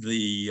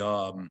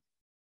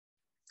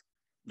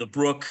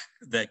brook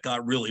that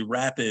got really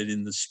rapid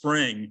in the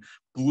spring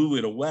blew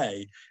it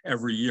away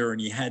every year, and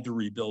he had to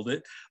rebuild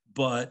it.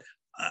 But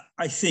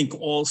I think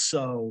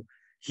also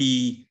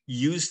he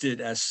used it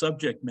as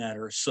subject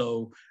matter.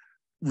 So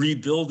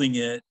rebuilding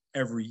it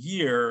every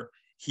year,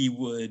 he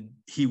would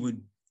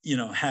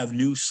have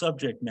new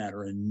subject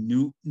matter and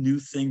new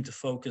thing to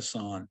focus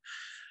on.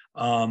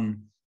 The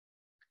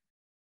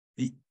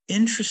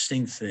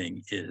interesting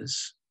thing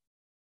is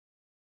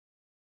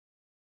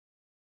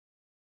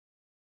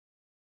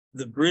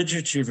the Bridge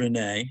at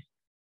Giverny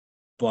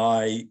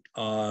by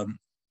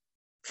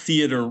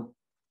Theodore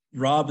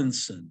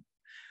Robinson,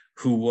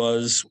 who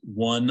was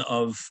one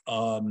of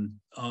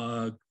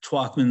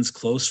Thwatchman's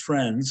close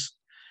friends,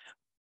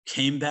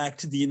 came back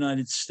to the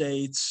United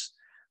States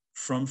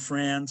from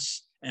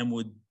France and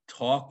would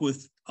talk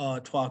with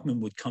Thwatchman,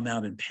 would come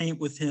out and paint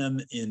with him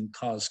in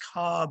Cos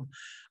Cob.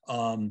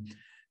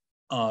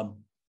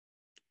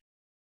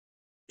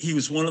 He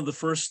was one of the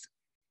first,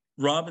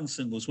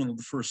 Robinson was one of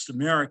the first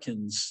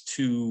Americans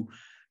to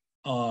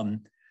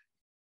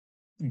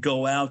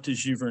go out to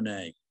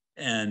Giverny.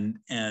 And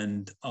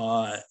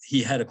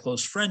he had a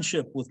close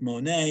friendship with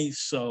Monet.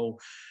 So,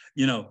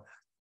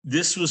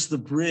 this was the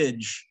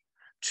bridge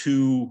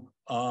to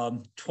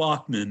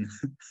Thwatchman.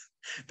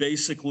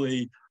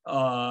 Basically,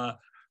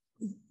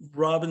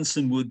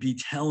 Robinson would be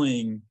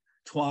telling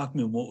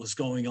Thwatchman what was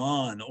going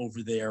on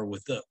over there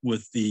with the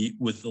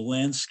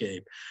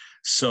landscape.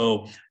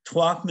 So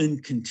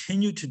Thwatchman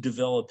continued to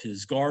develop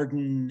his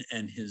garden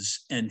and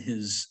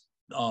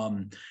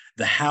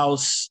the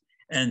house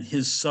and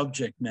his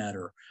subject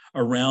matter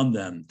around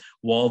them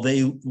while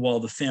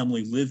the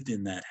family lived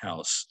in that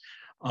house.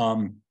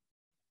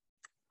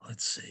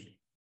 Let's see.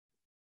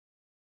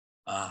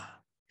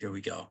 Here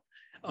we go.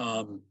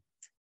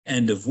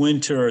 End of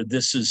winter.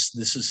 This is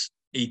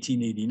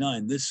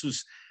 1889. This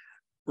was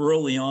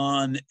early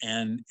on,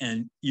 and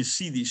you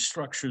see these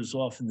structures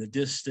off in the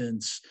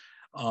distance.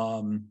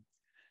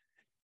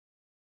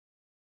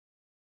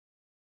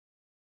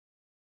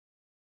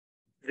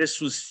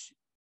 This was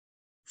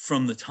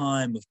from the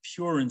time of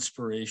pure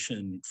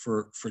inspiration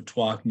for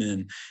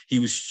Thwatchman. He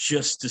was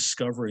just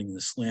discovering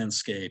this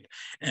landscape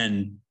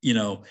and,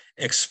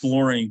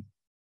 exploring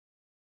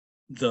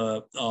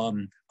the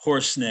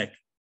Horseneck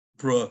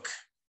Brook.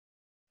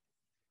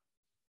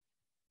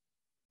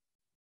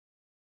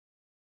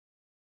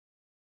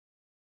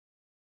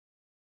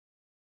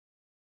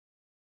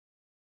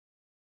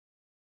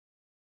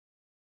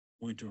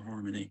 Winter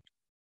Harmony.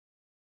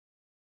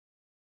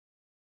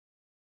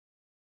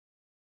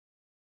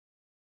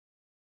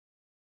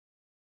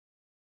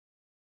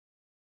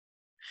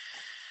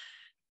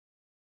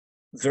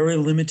 Very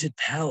limited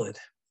palette,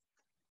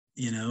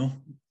 you know.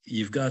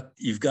 You've got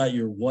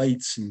your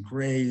whites and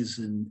grays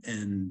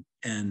and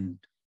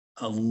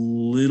a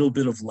little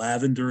bit of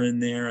lavender in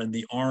there and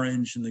the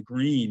orange and the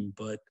green,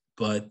 but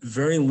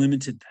very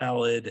limited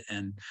palette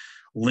and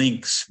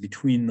links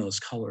between those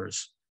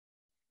colors.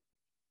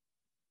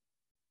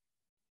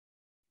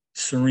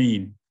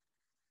 Serene.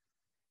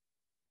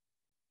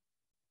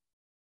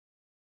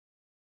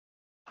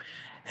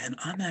 And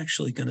I'm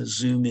actually going to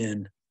zoom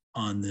in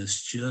on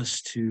this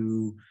just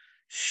to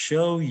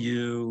show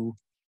you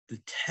the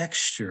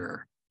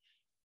texture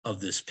of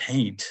this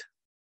paint.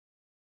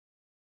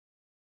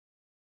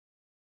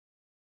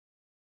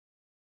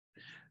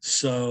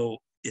 So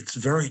it's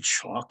very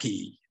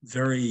chalky,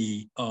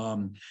 very,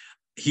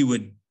 he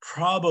would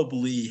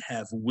probably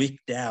have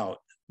wicked out.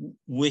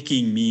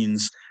 Wicking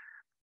means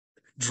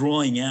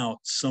drawing out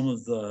some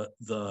of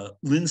the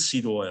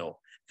linseed oil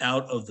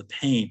out of the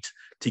paint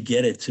to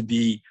get it to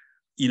be,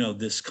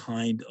 this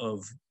kind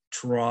of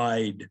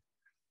dried,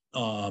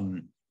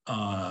 um,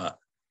 uh,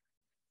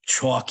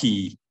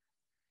 chalky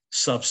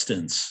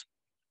substance.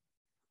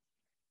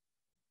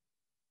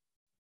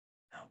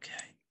 Okay.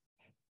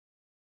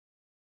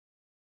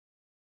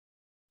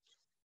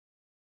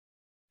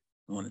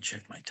 I want to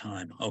check my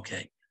time.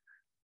 Okay.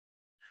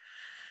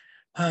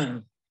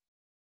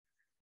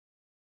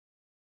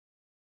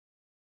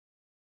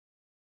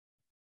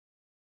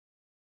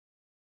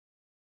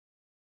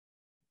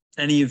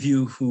 Any of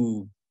you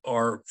who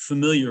are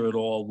familiar at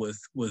all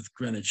with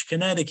Greenwich,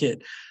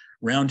 Connecticut,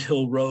 Round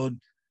Hill Road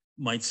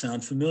might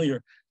sound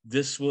familiar.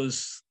 This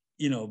was,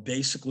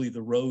 basically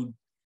the road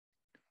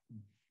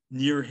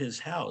near his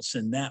house,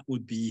 and that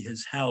would be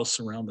his house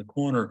around the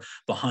corner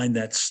behind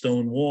that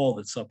stone wall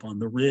that's up on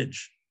the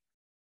ridge.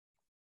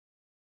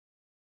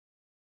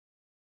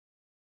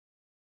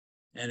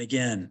 And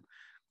again,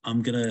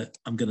 I'm gonna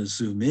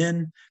zoom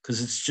in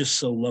because it's just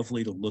so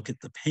lovely to look at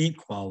the paint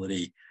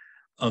quality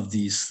of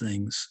these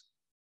things.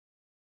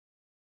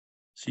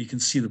 So you can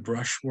see the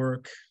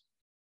brushwork,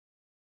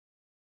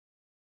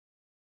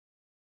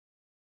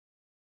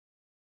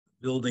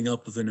 building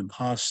up with an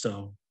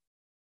impasto.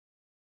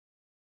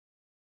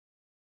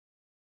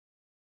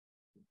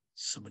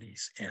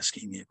 Somebody's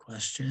asking me a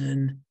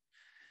question.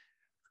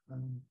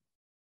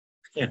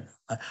 Yeah,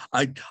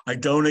 I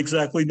don't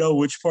exactly know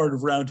which part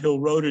of Round Hill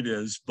Road it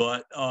is,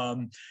 but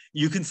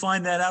you can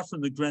find that out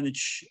from the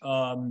Greenwich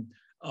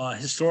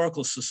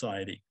Historical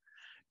Society.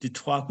 Did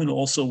Thwatchman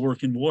also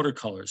work in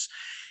watercolors?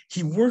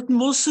 He worked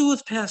mostly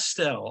with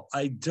pastel.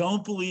 I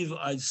don't believe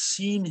I've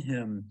seen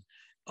him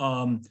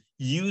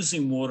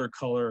using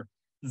watercolor,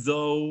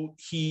 though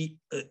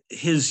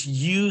his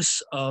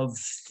use of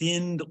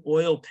thinned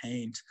oil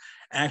paint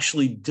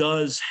actually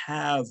does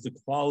have the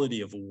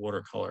quality of a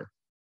watercolor.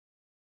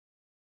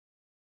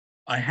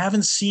 I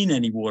haven't seen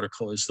any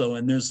watercolors though,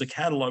 and there's the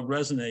catalog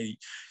resume.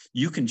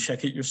 You can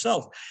check it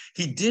yourself.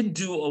 He did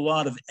do a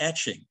lot of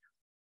etching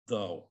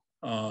though.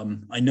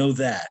 I know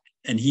that.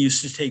 And he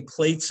used to take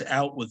plates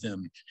out with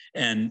him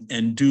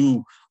and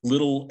do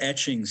little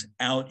etchings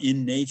out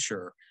in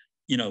nature,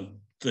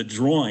 the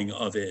drawing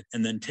of it,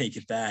 and then take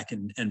it back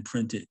and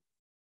print it.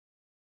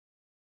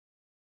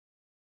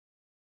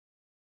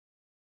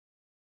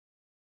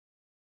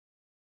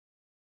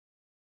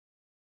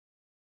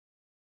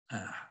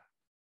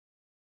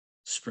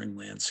 Spring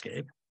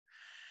landscape.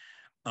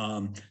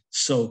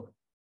 So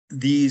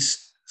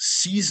these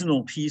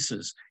seasonal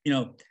pieces,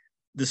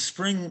 the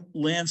spring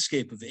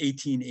landscape of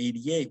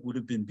 1888 would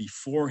have been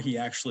before he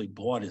actually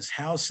bought his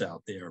house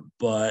out there,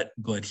 but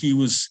he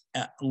was,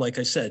 like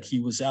I said, he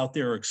was out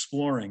there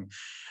exploring.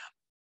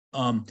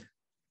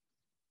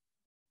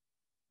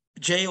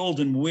 J.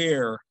 Alden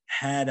Ware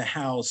had a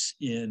house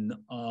in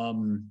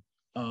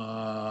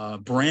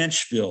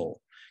Branchville,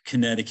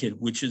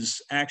 Connecticut, which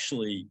is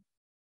actually,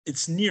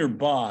 it's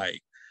nearby.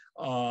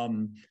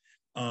 And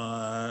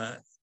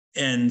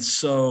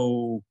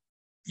so,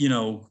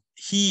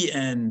 he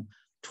and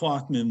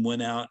Thwatchman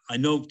went out. I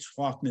know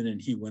Thwatchman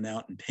and he went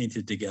out and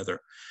painted together.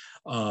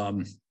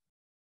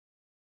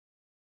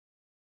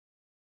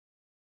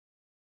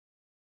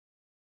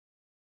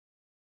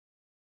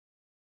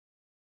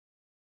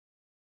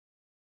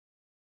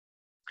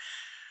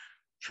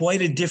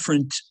 Quite a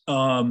different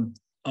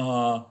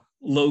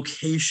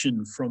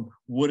location from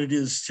what it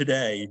is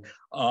today.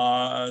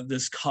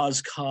 This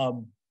Cos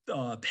Cob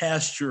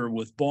pasture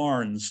with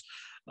barns.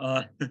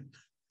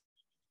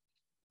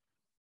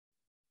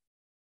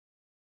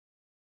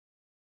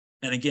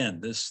 And again,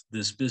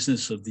 this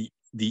business of the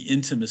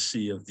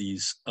intimacy of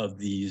these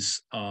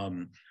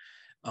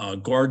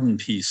garden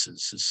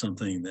pieces is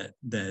something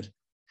that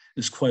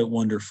is quite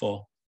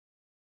wonderful.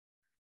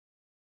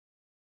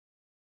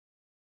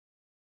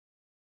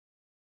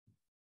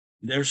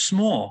 They're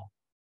small,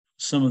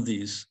 some of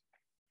these.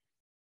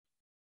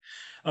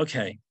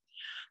 Okay,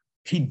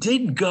 He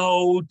did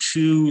go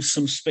to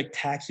some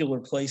spectacular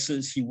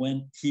places. He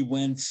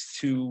went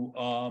to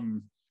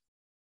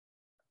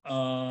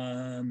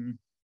um,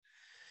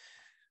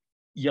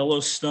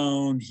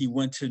 Yellowstone. He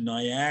went to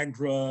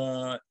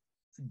Niagara.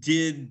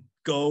 Did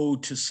go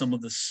to some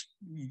of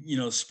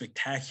the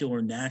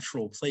spectacular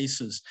natural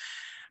places.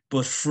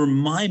 But for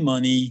my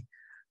money,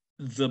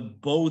 the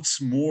boats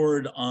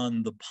moored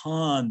on the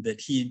pond that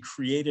he had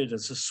created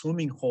as a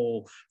swimming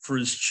hole for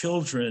his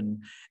children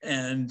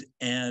and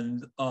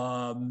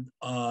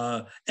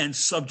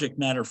subject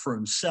matter for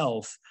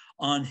himself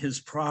on his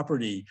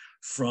property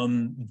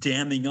from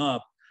damming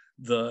up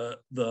the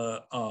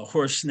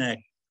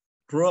Horseneck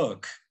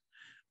Brook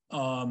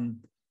um,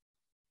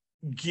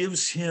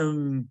 gives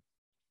him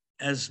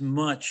as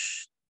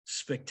much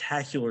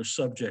spectacular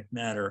subject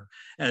matter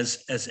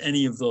as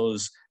any of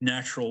those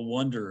natural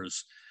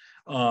wonders.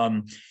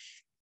 Um,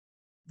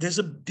 there's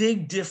a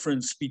big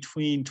difference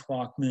between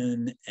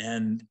Thwatchman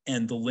and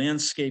the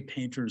landscape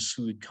painters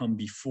who had come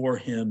before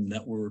him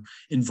that were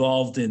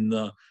involved in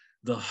the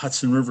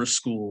Hudson River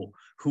School,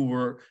 who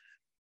were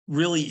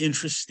really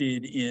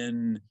interested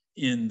in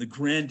the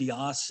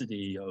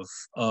grandiosity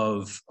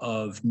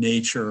of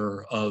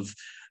nature, of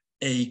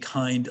a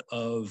kind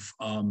of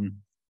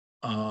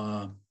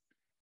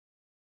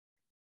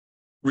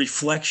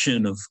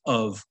reflection of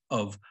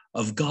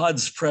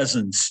God's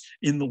presence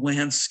in the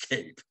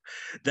landscape.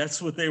 That's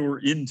what they were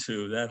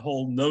into. That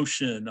whole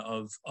notion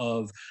of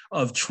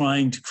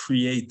trying to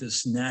create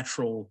this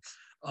natural,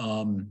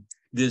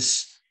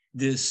 this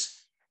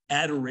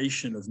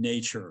adoration of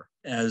nature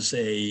as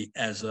a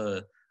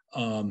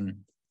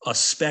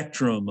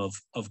spectrum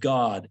of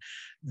God.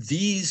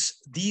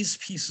 These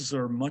pieces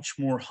are much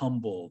more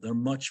humble. They're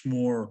much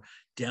more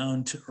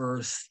down to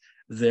earth.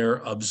 They're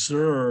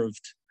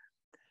observed.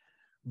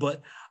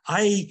 But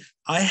I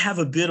have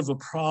a bit of a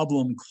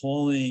problem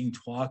calling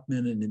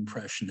Thwatchman an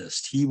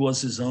impressionist. He was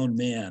his own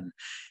man.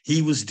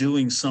 He was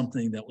doing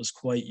something that was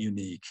quite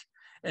unique.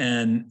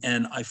 And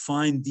I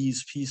find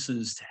these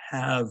pieces to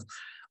have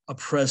a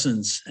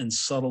presence and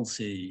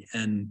subtlety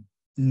and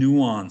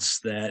nuance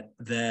that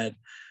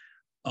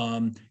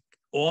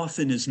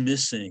often is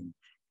missing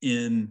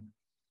in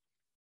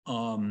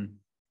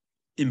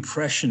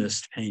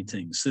impressionist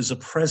paintings. There's a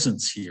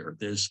presence here.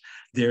 There's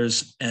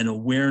an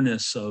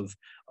awareness of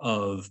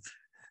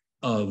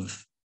the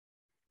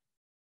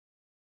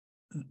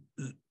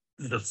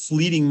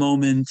fleeting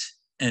moment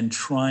and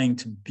trying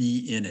to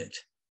be in it.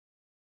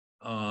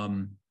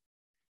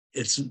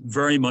 It's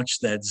very much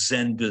that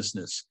Zen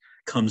business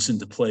comes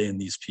into play in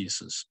these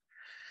pieces.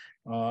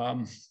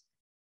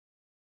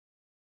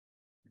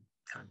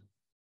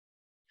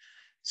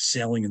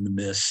 Sailing in the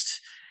Mist.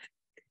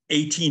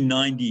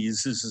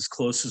 1890s is as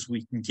close as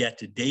we can get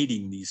to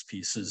dating these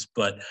pieces,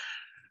 but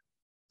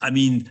I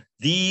mean,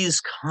 these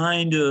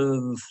kind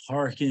of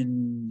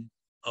hearken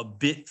a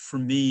bit for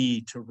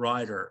me to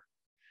Ryder,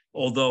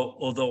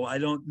 although I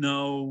don't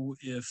know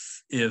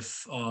if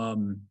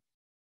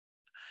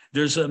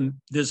there's a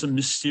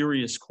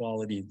mysterious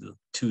quality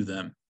to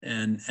them,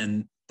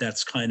 and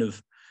that's kind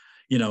of,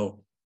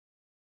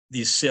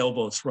 these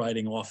sailboats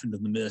riding off into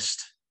the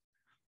mist.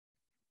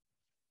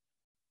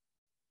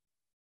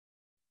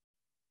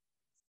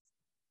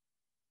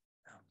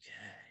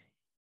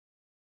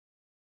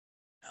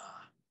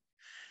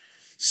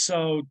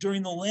 So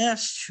during the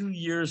last 2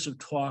 years of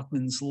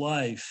Thwatchman's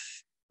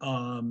life,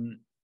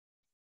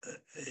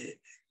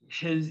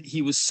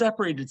 he was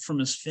separated from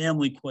his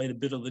family quite a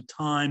bit of the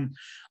time.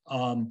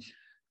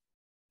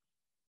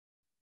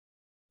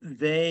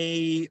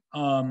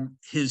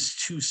 His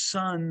two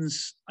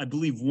sons, I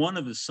believe one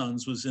of his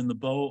sons was in the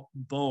Beaux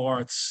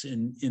Arts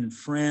in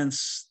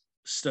France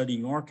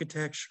studying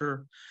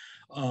architecture.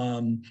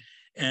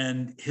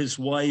 And his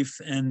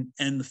wife and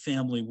the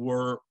family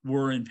were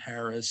in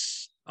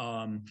Paris.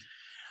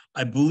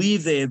 I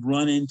believe they had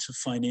run into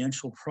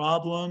financial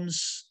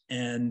problems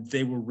and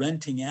they were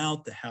renting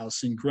out the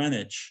house in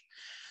Greenwich.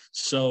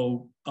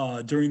 So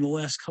during the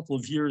last couple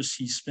of years,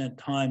 he spent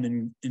time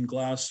in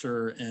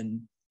Gloucester.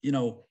 And,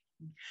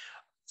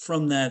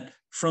 from that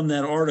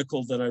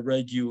article that I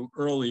read you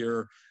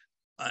earlier,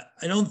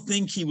 I don't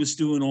think he was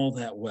doing all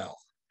that well.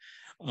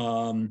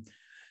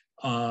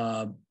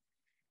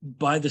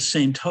 By the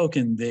same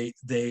token,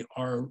 they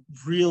are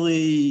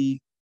really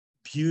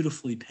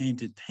beautifully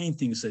painted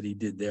paintings that he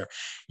did there.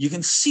 You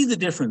can see the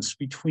difference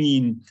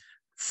between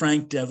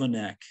Frank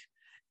Devonek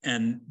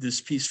and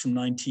this piece from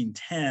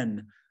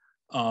 1910,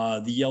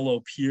 the Yellow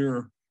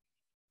Pier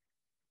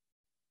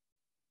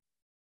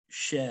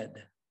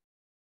Shed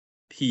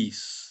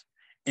piece,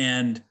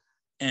 and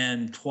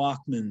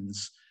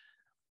Thwatchman's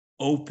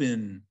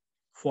open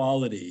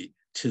quality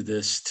to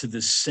this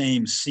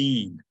same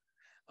scene,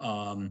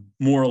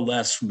 more or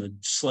less from a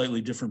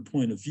slightly different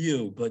point of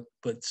view, but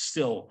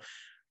still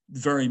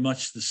very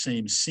much the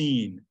same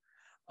scene.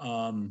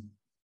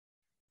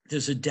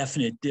 There's a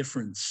definite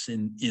difference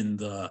in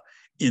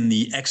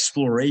the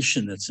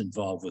exploration that's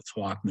involved with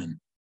Thwatchman.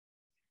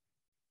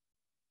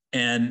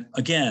 And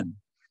again,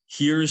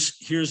 here's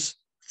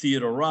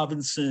Theodore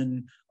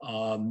Robinson,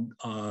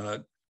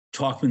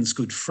 Thwatchman's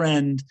good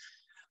friend.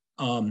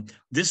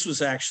 This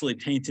was actually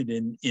painted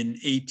in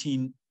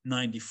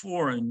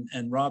 1894,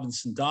 and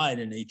Robinson died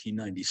in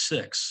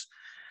 1896.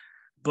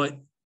 But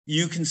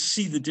you can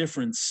see the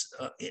difference.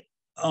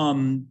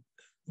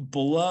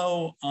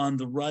 Below on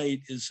the right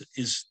is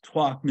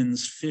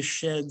Thwatchman's fish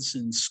sheds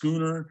and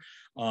schooner.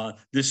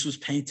 This was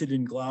painted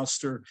in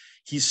Gloucester.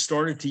 He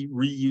started to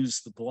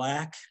reuse the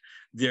black.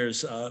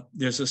 There's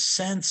a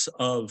sense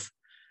of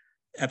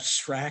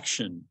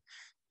abstraction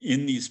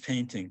in these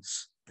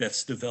paintings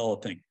that's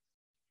developing.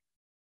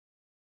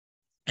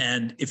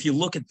 And if you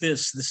look at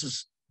this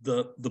is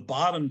the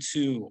bottom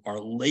two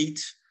are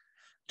late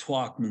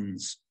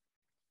Thwatchmans.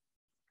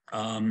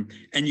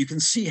 And you can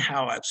see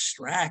how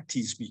abstract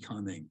he's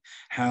becoming,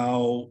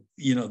 how,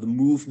 the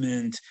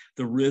movement,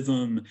 the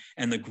rhythm,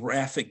 and the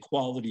graphic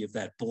quality of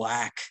that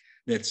black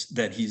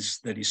that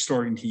he's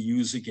starting to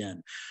use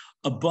again.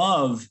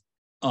 Above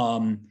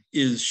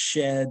is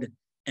Shed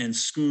and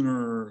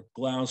Schooner,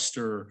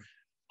 Gloucester.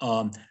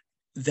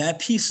 That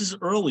piece is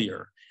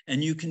earlier,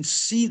 and you can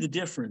see the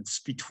difference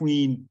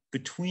between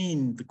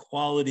the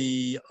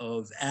quality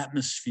of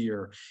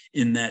atmosphere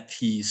in that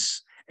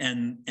piece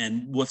and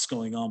what's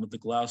going on with the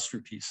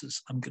Gloucester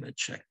pieces. I'm going to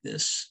check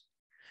this.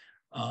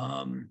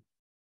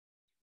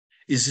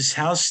 Is his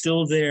house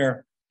still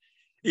there?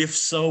 If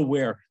so,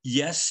 where?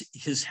 Yes,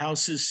 his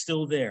house is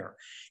still there.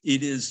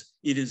 It is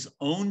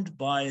owned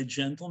by a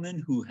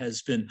gentleman who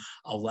has been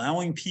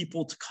allowing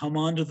people to come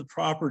onto the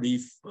property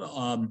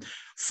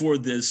for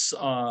this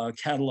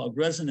catalog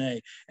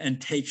raisonné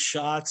and take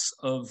shots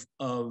of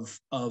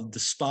the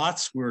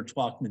spots where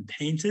Thwatchman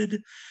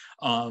painted.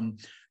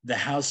 The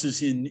house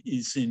is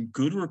in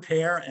good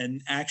repair,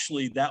 and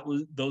actually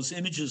those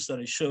images that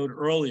I showed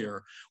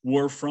earlier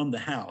were from the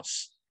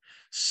house.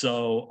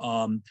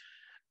 So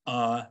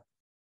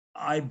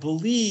I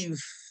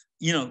believe,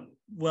 the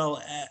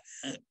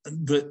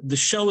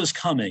show is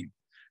coming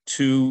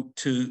to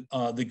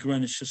the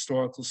Greenwich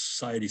Historical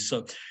Society,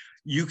 so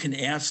you can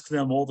ask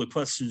them all the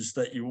questions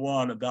that you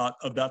want about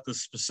the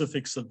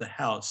specifics of the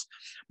house.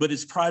 But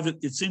it's private;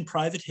 it's in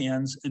private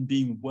hands and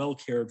being well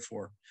cared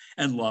for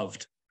and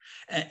loved.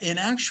 In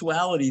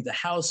actuality, the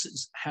house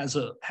has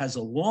a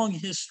long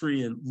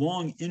history and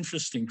long,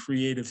 interesting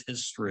creative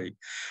history.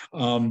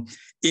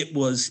 It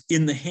was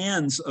in the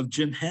hands of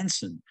Jim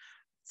Henson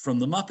from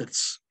the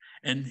Muppets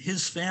and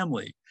his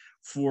family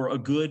for a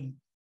good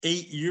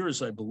 8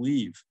 years, I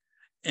believe,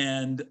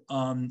 and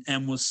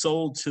was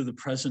sold to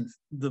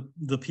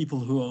the people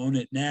who own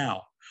it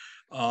now.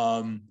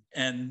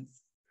 And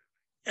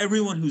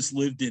everyone who's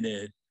lived in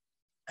it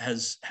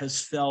has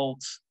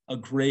felt a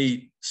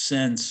great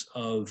sense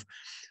of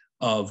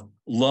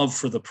love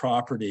for the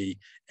property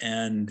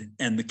and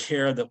the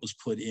care that was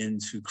put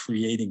into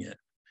creating it.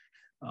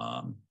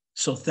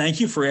 So thank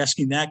you for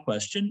asking that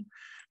question.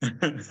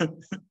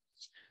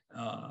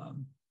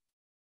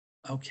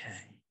 Okay.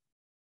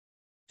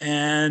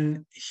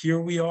 And here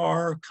we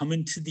are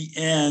coming to the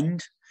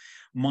end.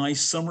 My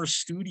summer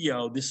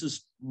studio, this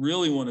is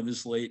really one of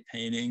his late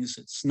paintings.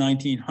 It's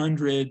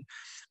 1900,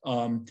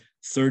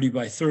 30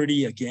 by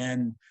 30.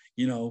 Again,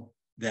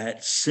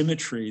 that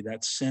symmetry,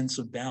 that sense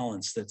of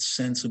balance, that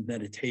sense of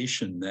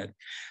meditation, that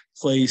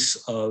place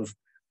of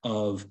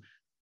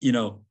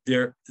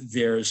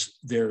there's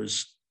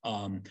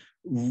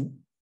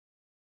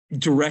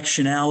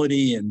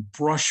directionality and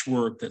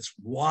brushwork that's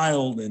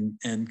wild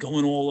and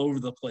going all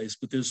over the place,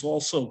 but there's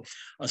also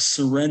a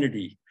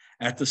serenity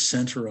at the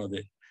center of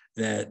it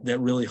that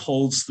really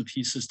holds the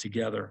pieces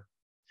together.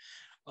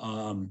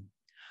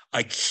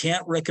 I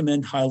can't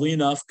recommend highly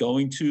enough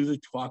going to the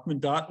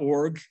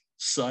thwatchman.org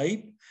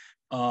site,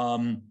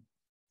 and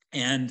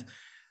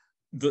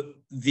the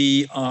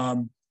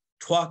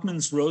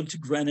Thwatchman's Road to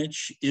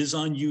Greenwich is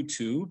on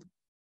YouTube.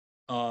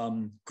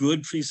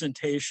 Good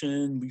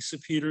presentation. Lisa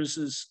Peters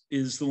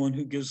is the one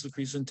who gives the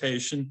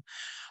presentation.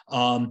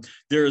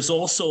 There is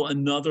also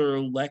another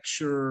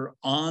lecture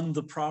on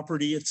the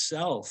property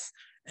itself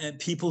and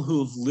people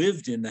who have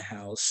lived in the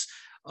house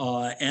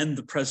and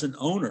the present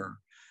owner.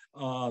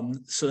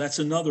 So that's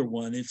another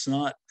one. It's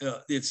not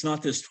this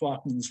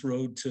Thwatchman's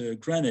Road to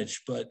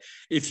Greenwich, but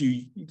if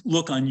you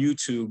look on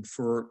YouTube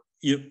for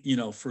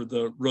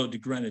the Road to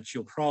Greenwich,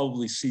 you'll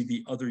probably see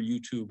the other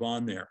YouTube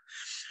on there.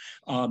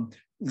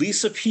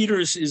 Lisa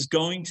Peters is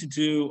going to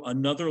do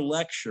another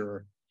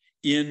lecture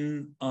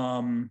in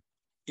I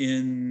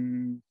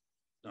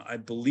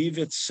believe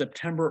it's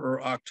September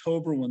or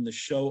October when the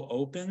show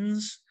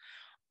opens,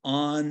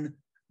 on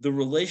the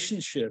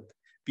relationship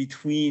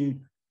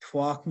between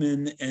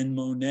Thwatchman and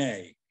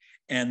Monet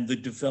and the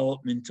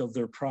development of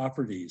their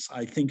properties.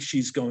 I think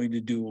she's going to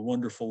do a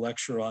wonderful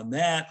lecture on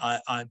that.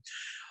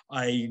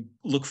 I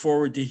look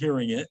forward to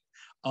hearing it.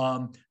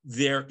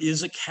 There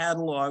is a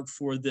catalog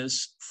for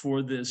this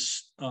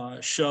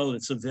show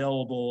that's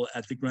available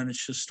at the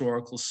Greenwich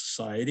Historical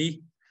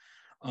Society.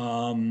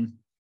 And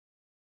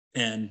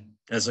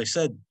as I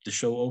said, the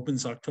show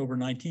opens October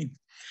 19th.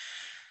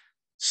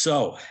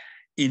 So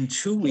in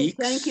 2 weeks.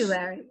 Thank you,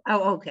 Larry.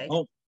 Oh, okay.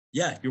 Oh,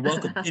 Yeah, you're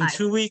welcome. In Hi.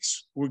 2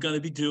 weeks, we're going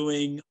to be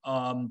doing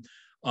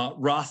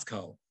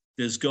Rothko.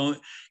 There's going,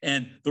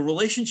 and the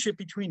relationship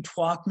between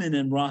Thwatchman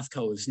and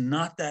Rothko is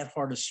not that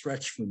hard a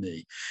stretch for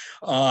me.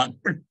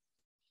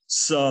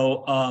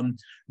 So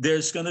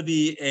there's going to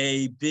be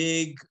a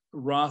big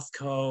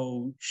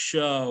Rothko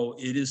show.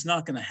 It is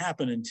not going to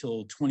happen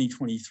until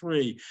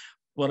 2023,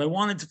 but I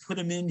wanted to put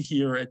him in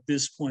here at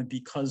this point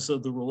because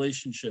of the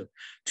relationship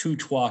to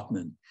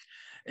Thwatchman.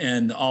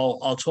 And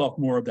I'll talk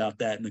more about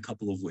that in a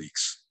couple of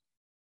weeks.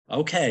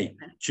 Okay,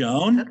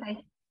 Joan? Okay.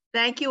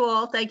 Thank you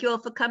all. Thank you all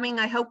for coming.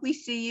 I hope we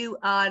see you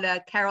on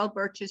Carol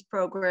Birch's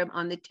program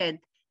on the 10th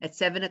at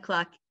 7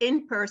 o'clock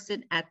in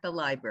person at the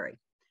library.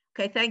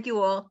 Okay, thank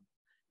you all.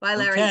 Bye,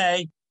 Larry.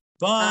 Okay,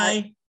 bye.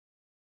 Bye.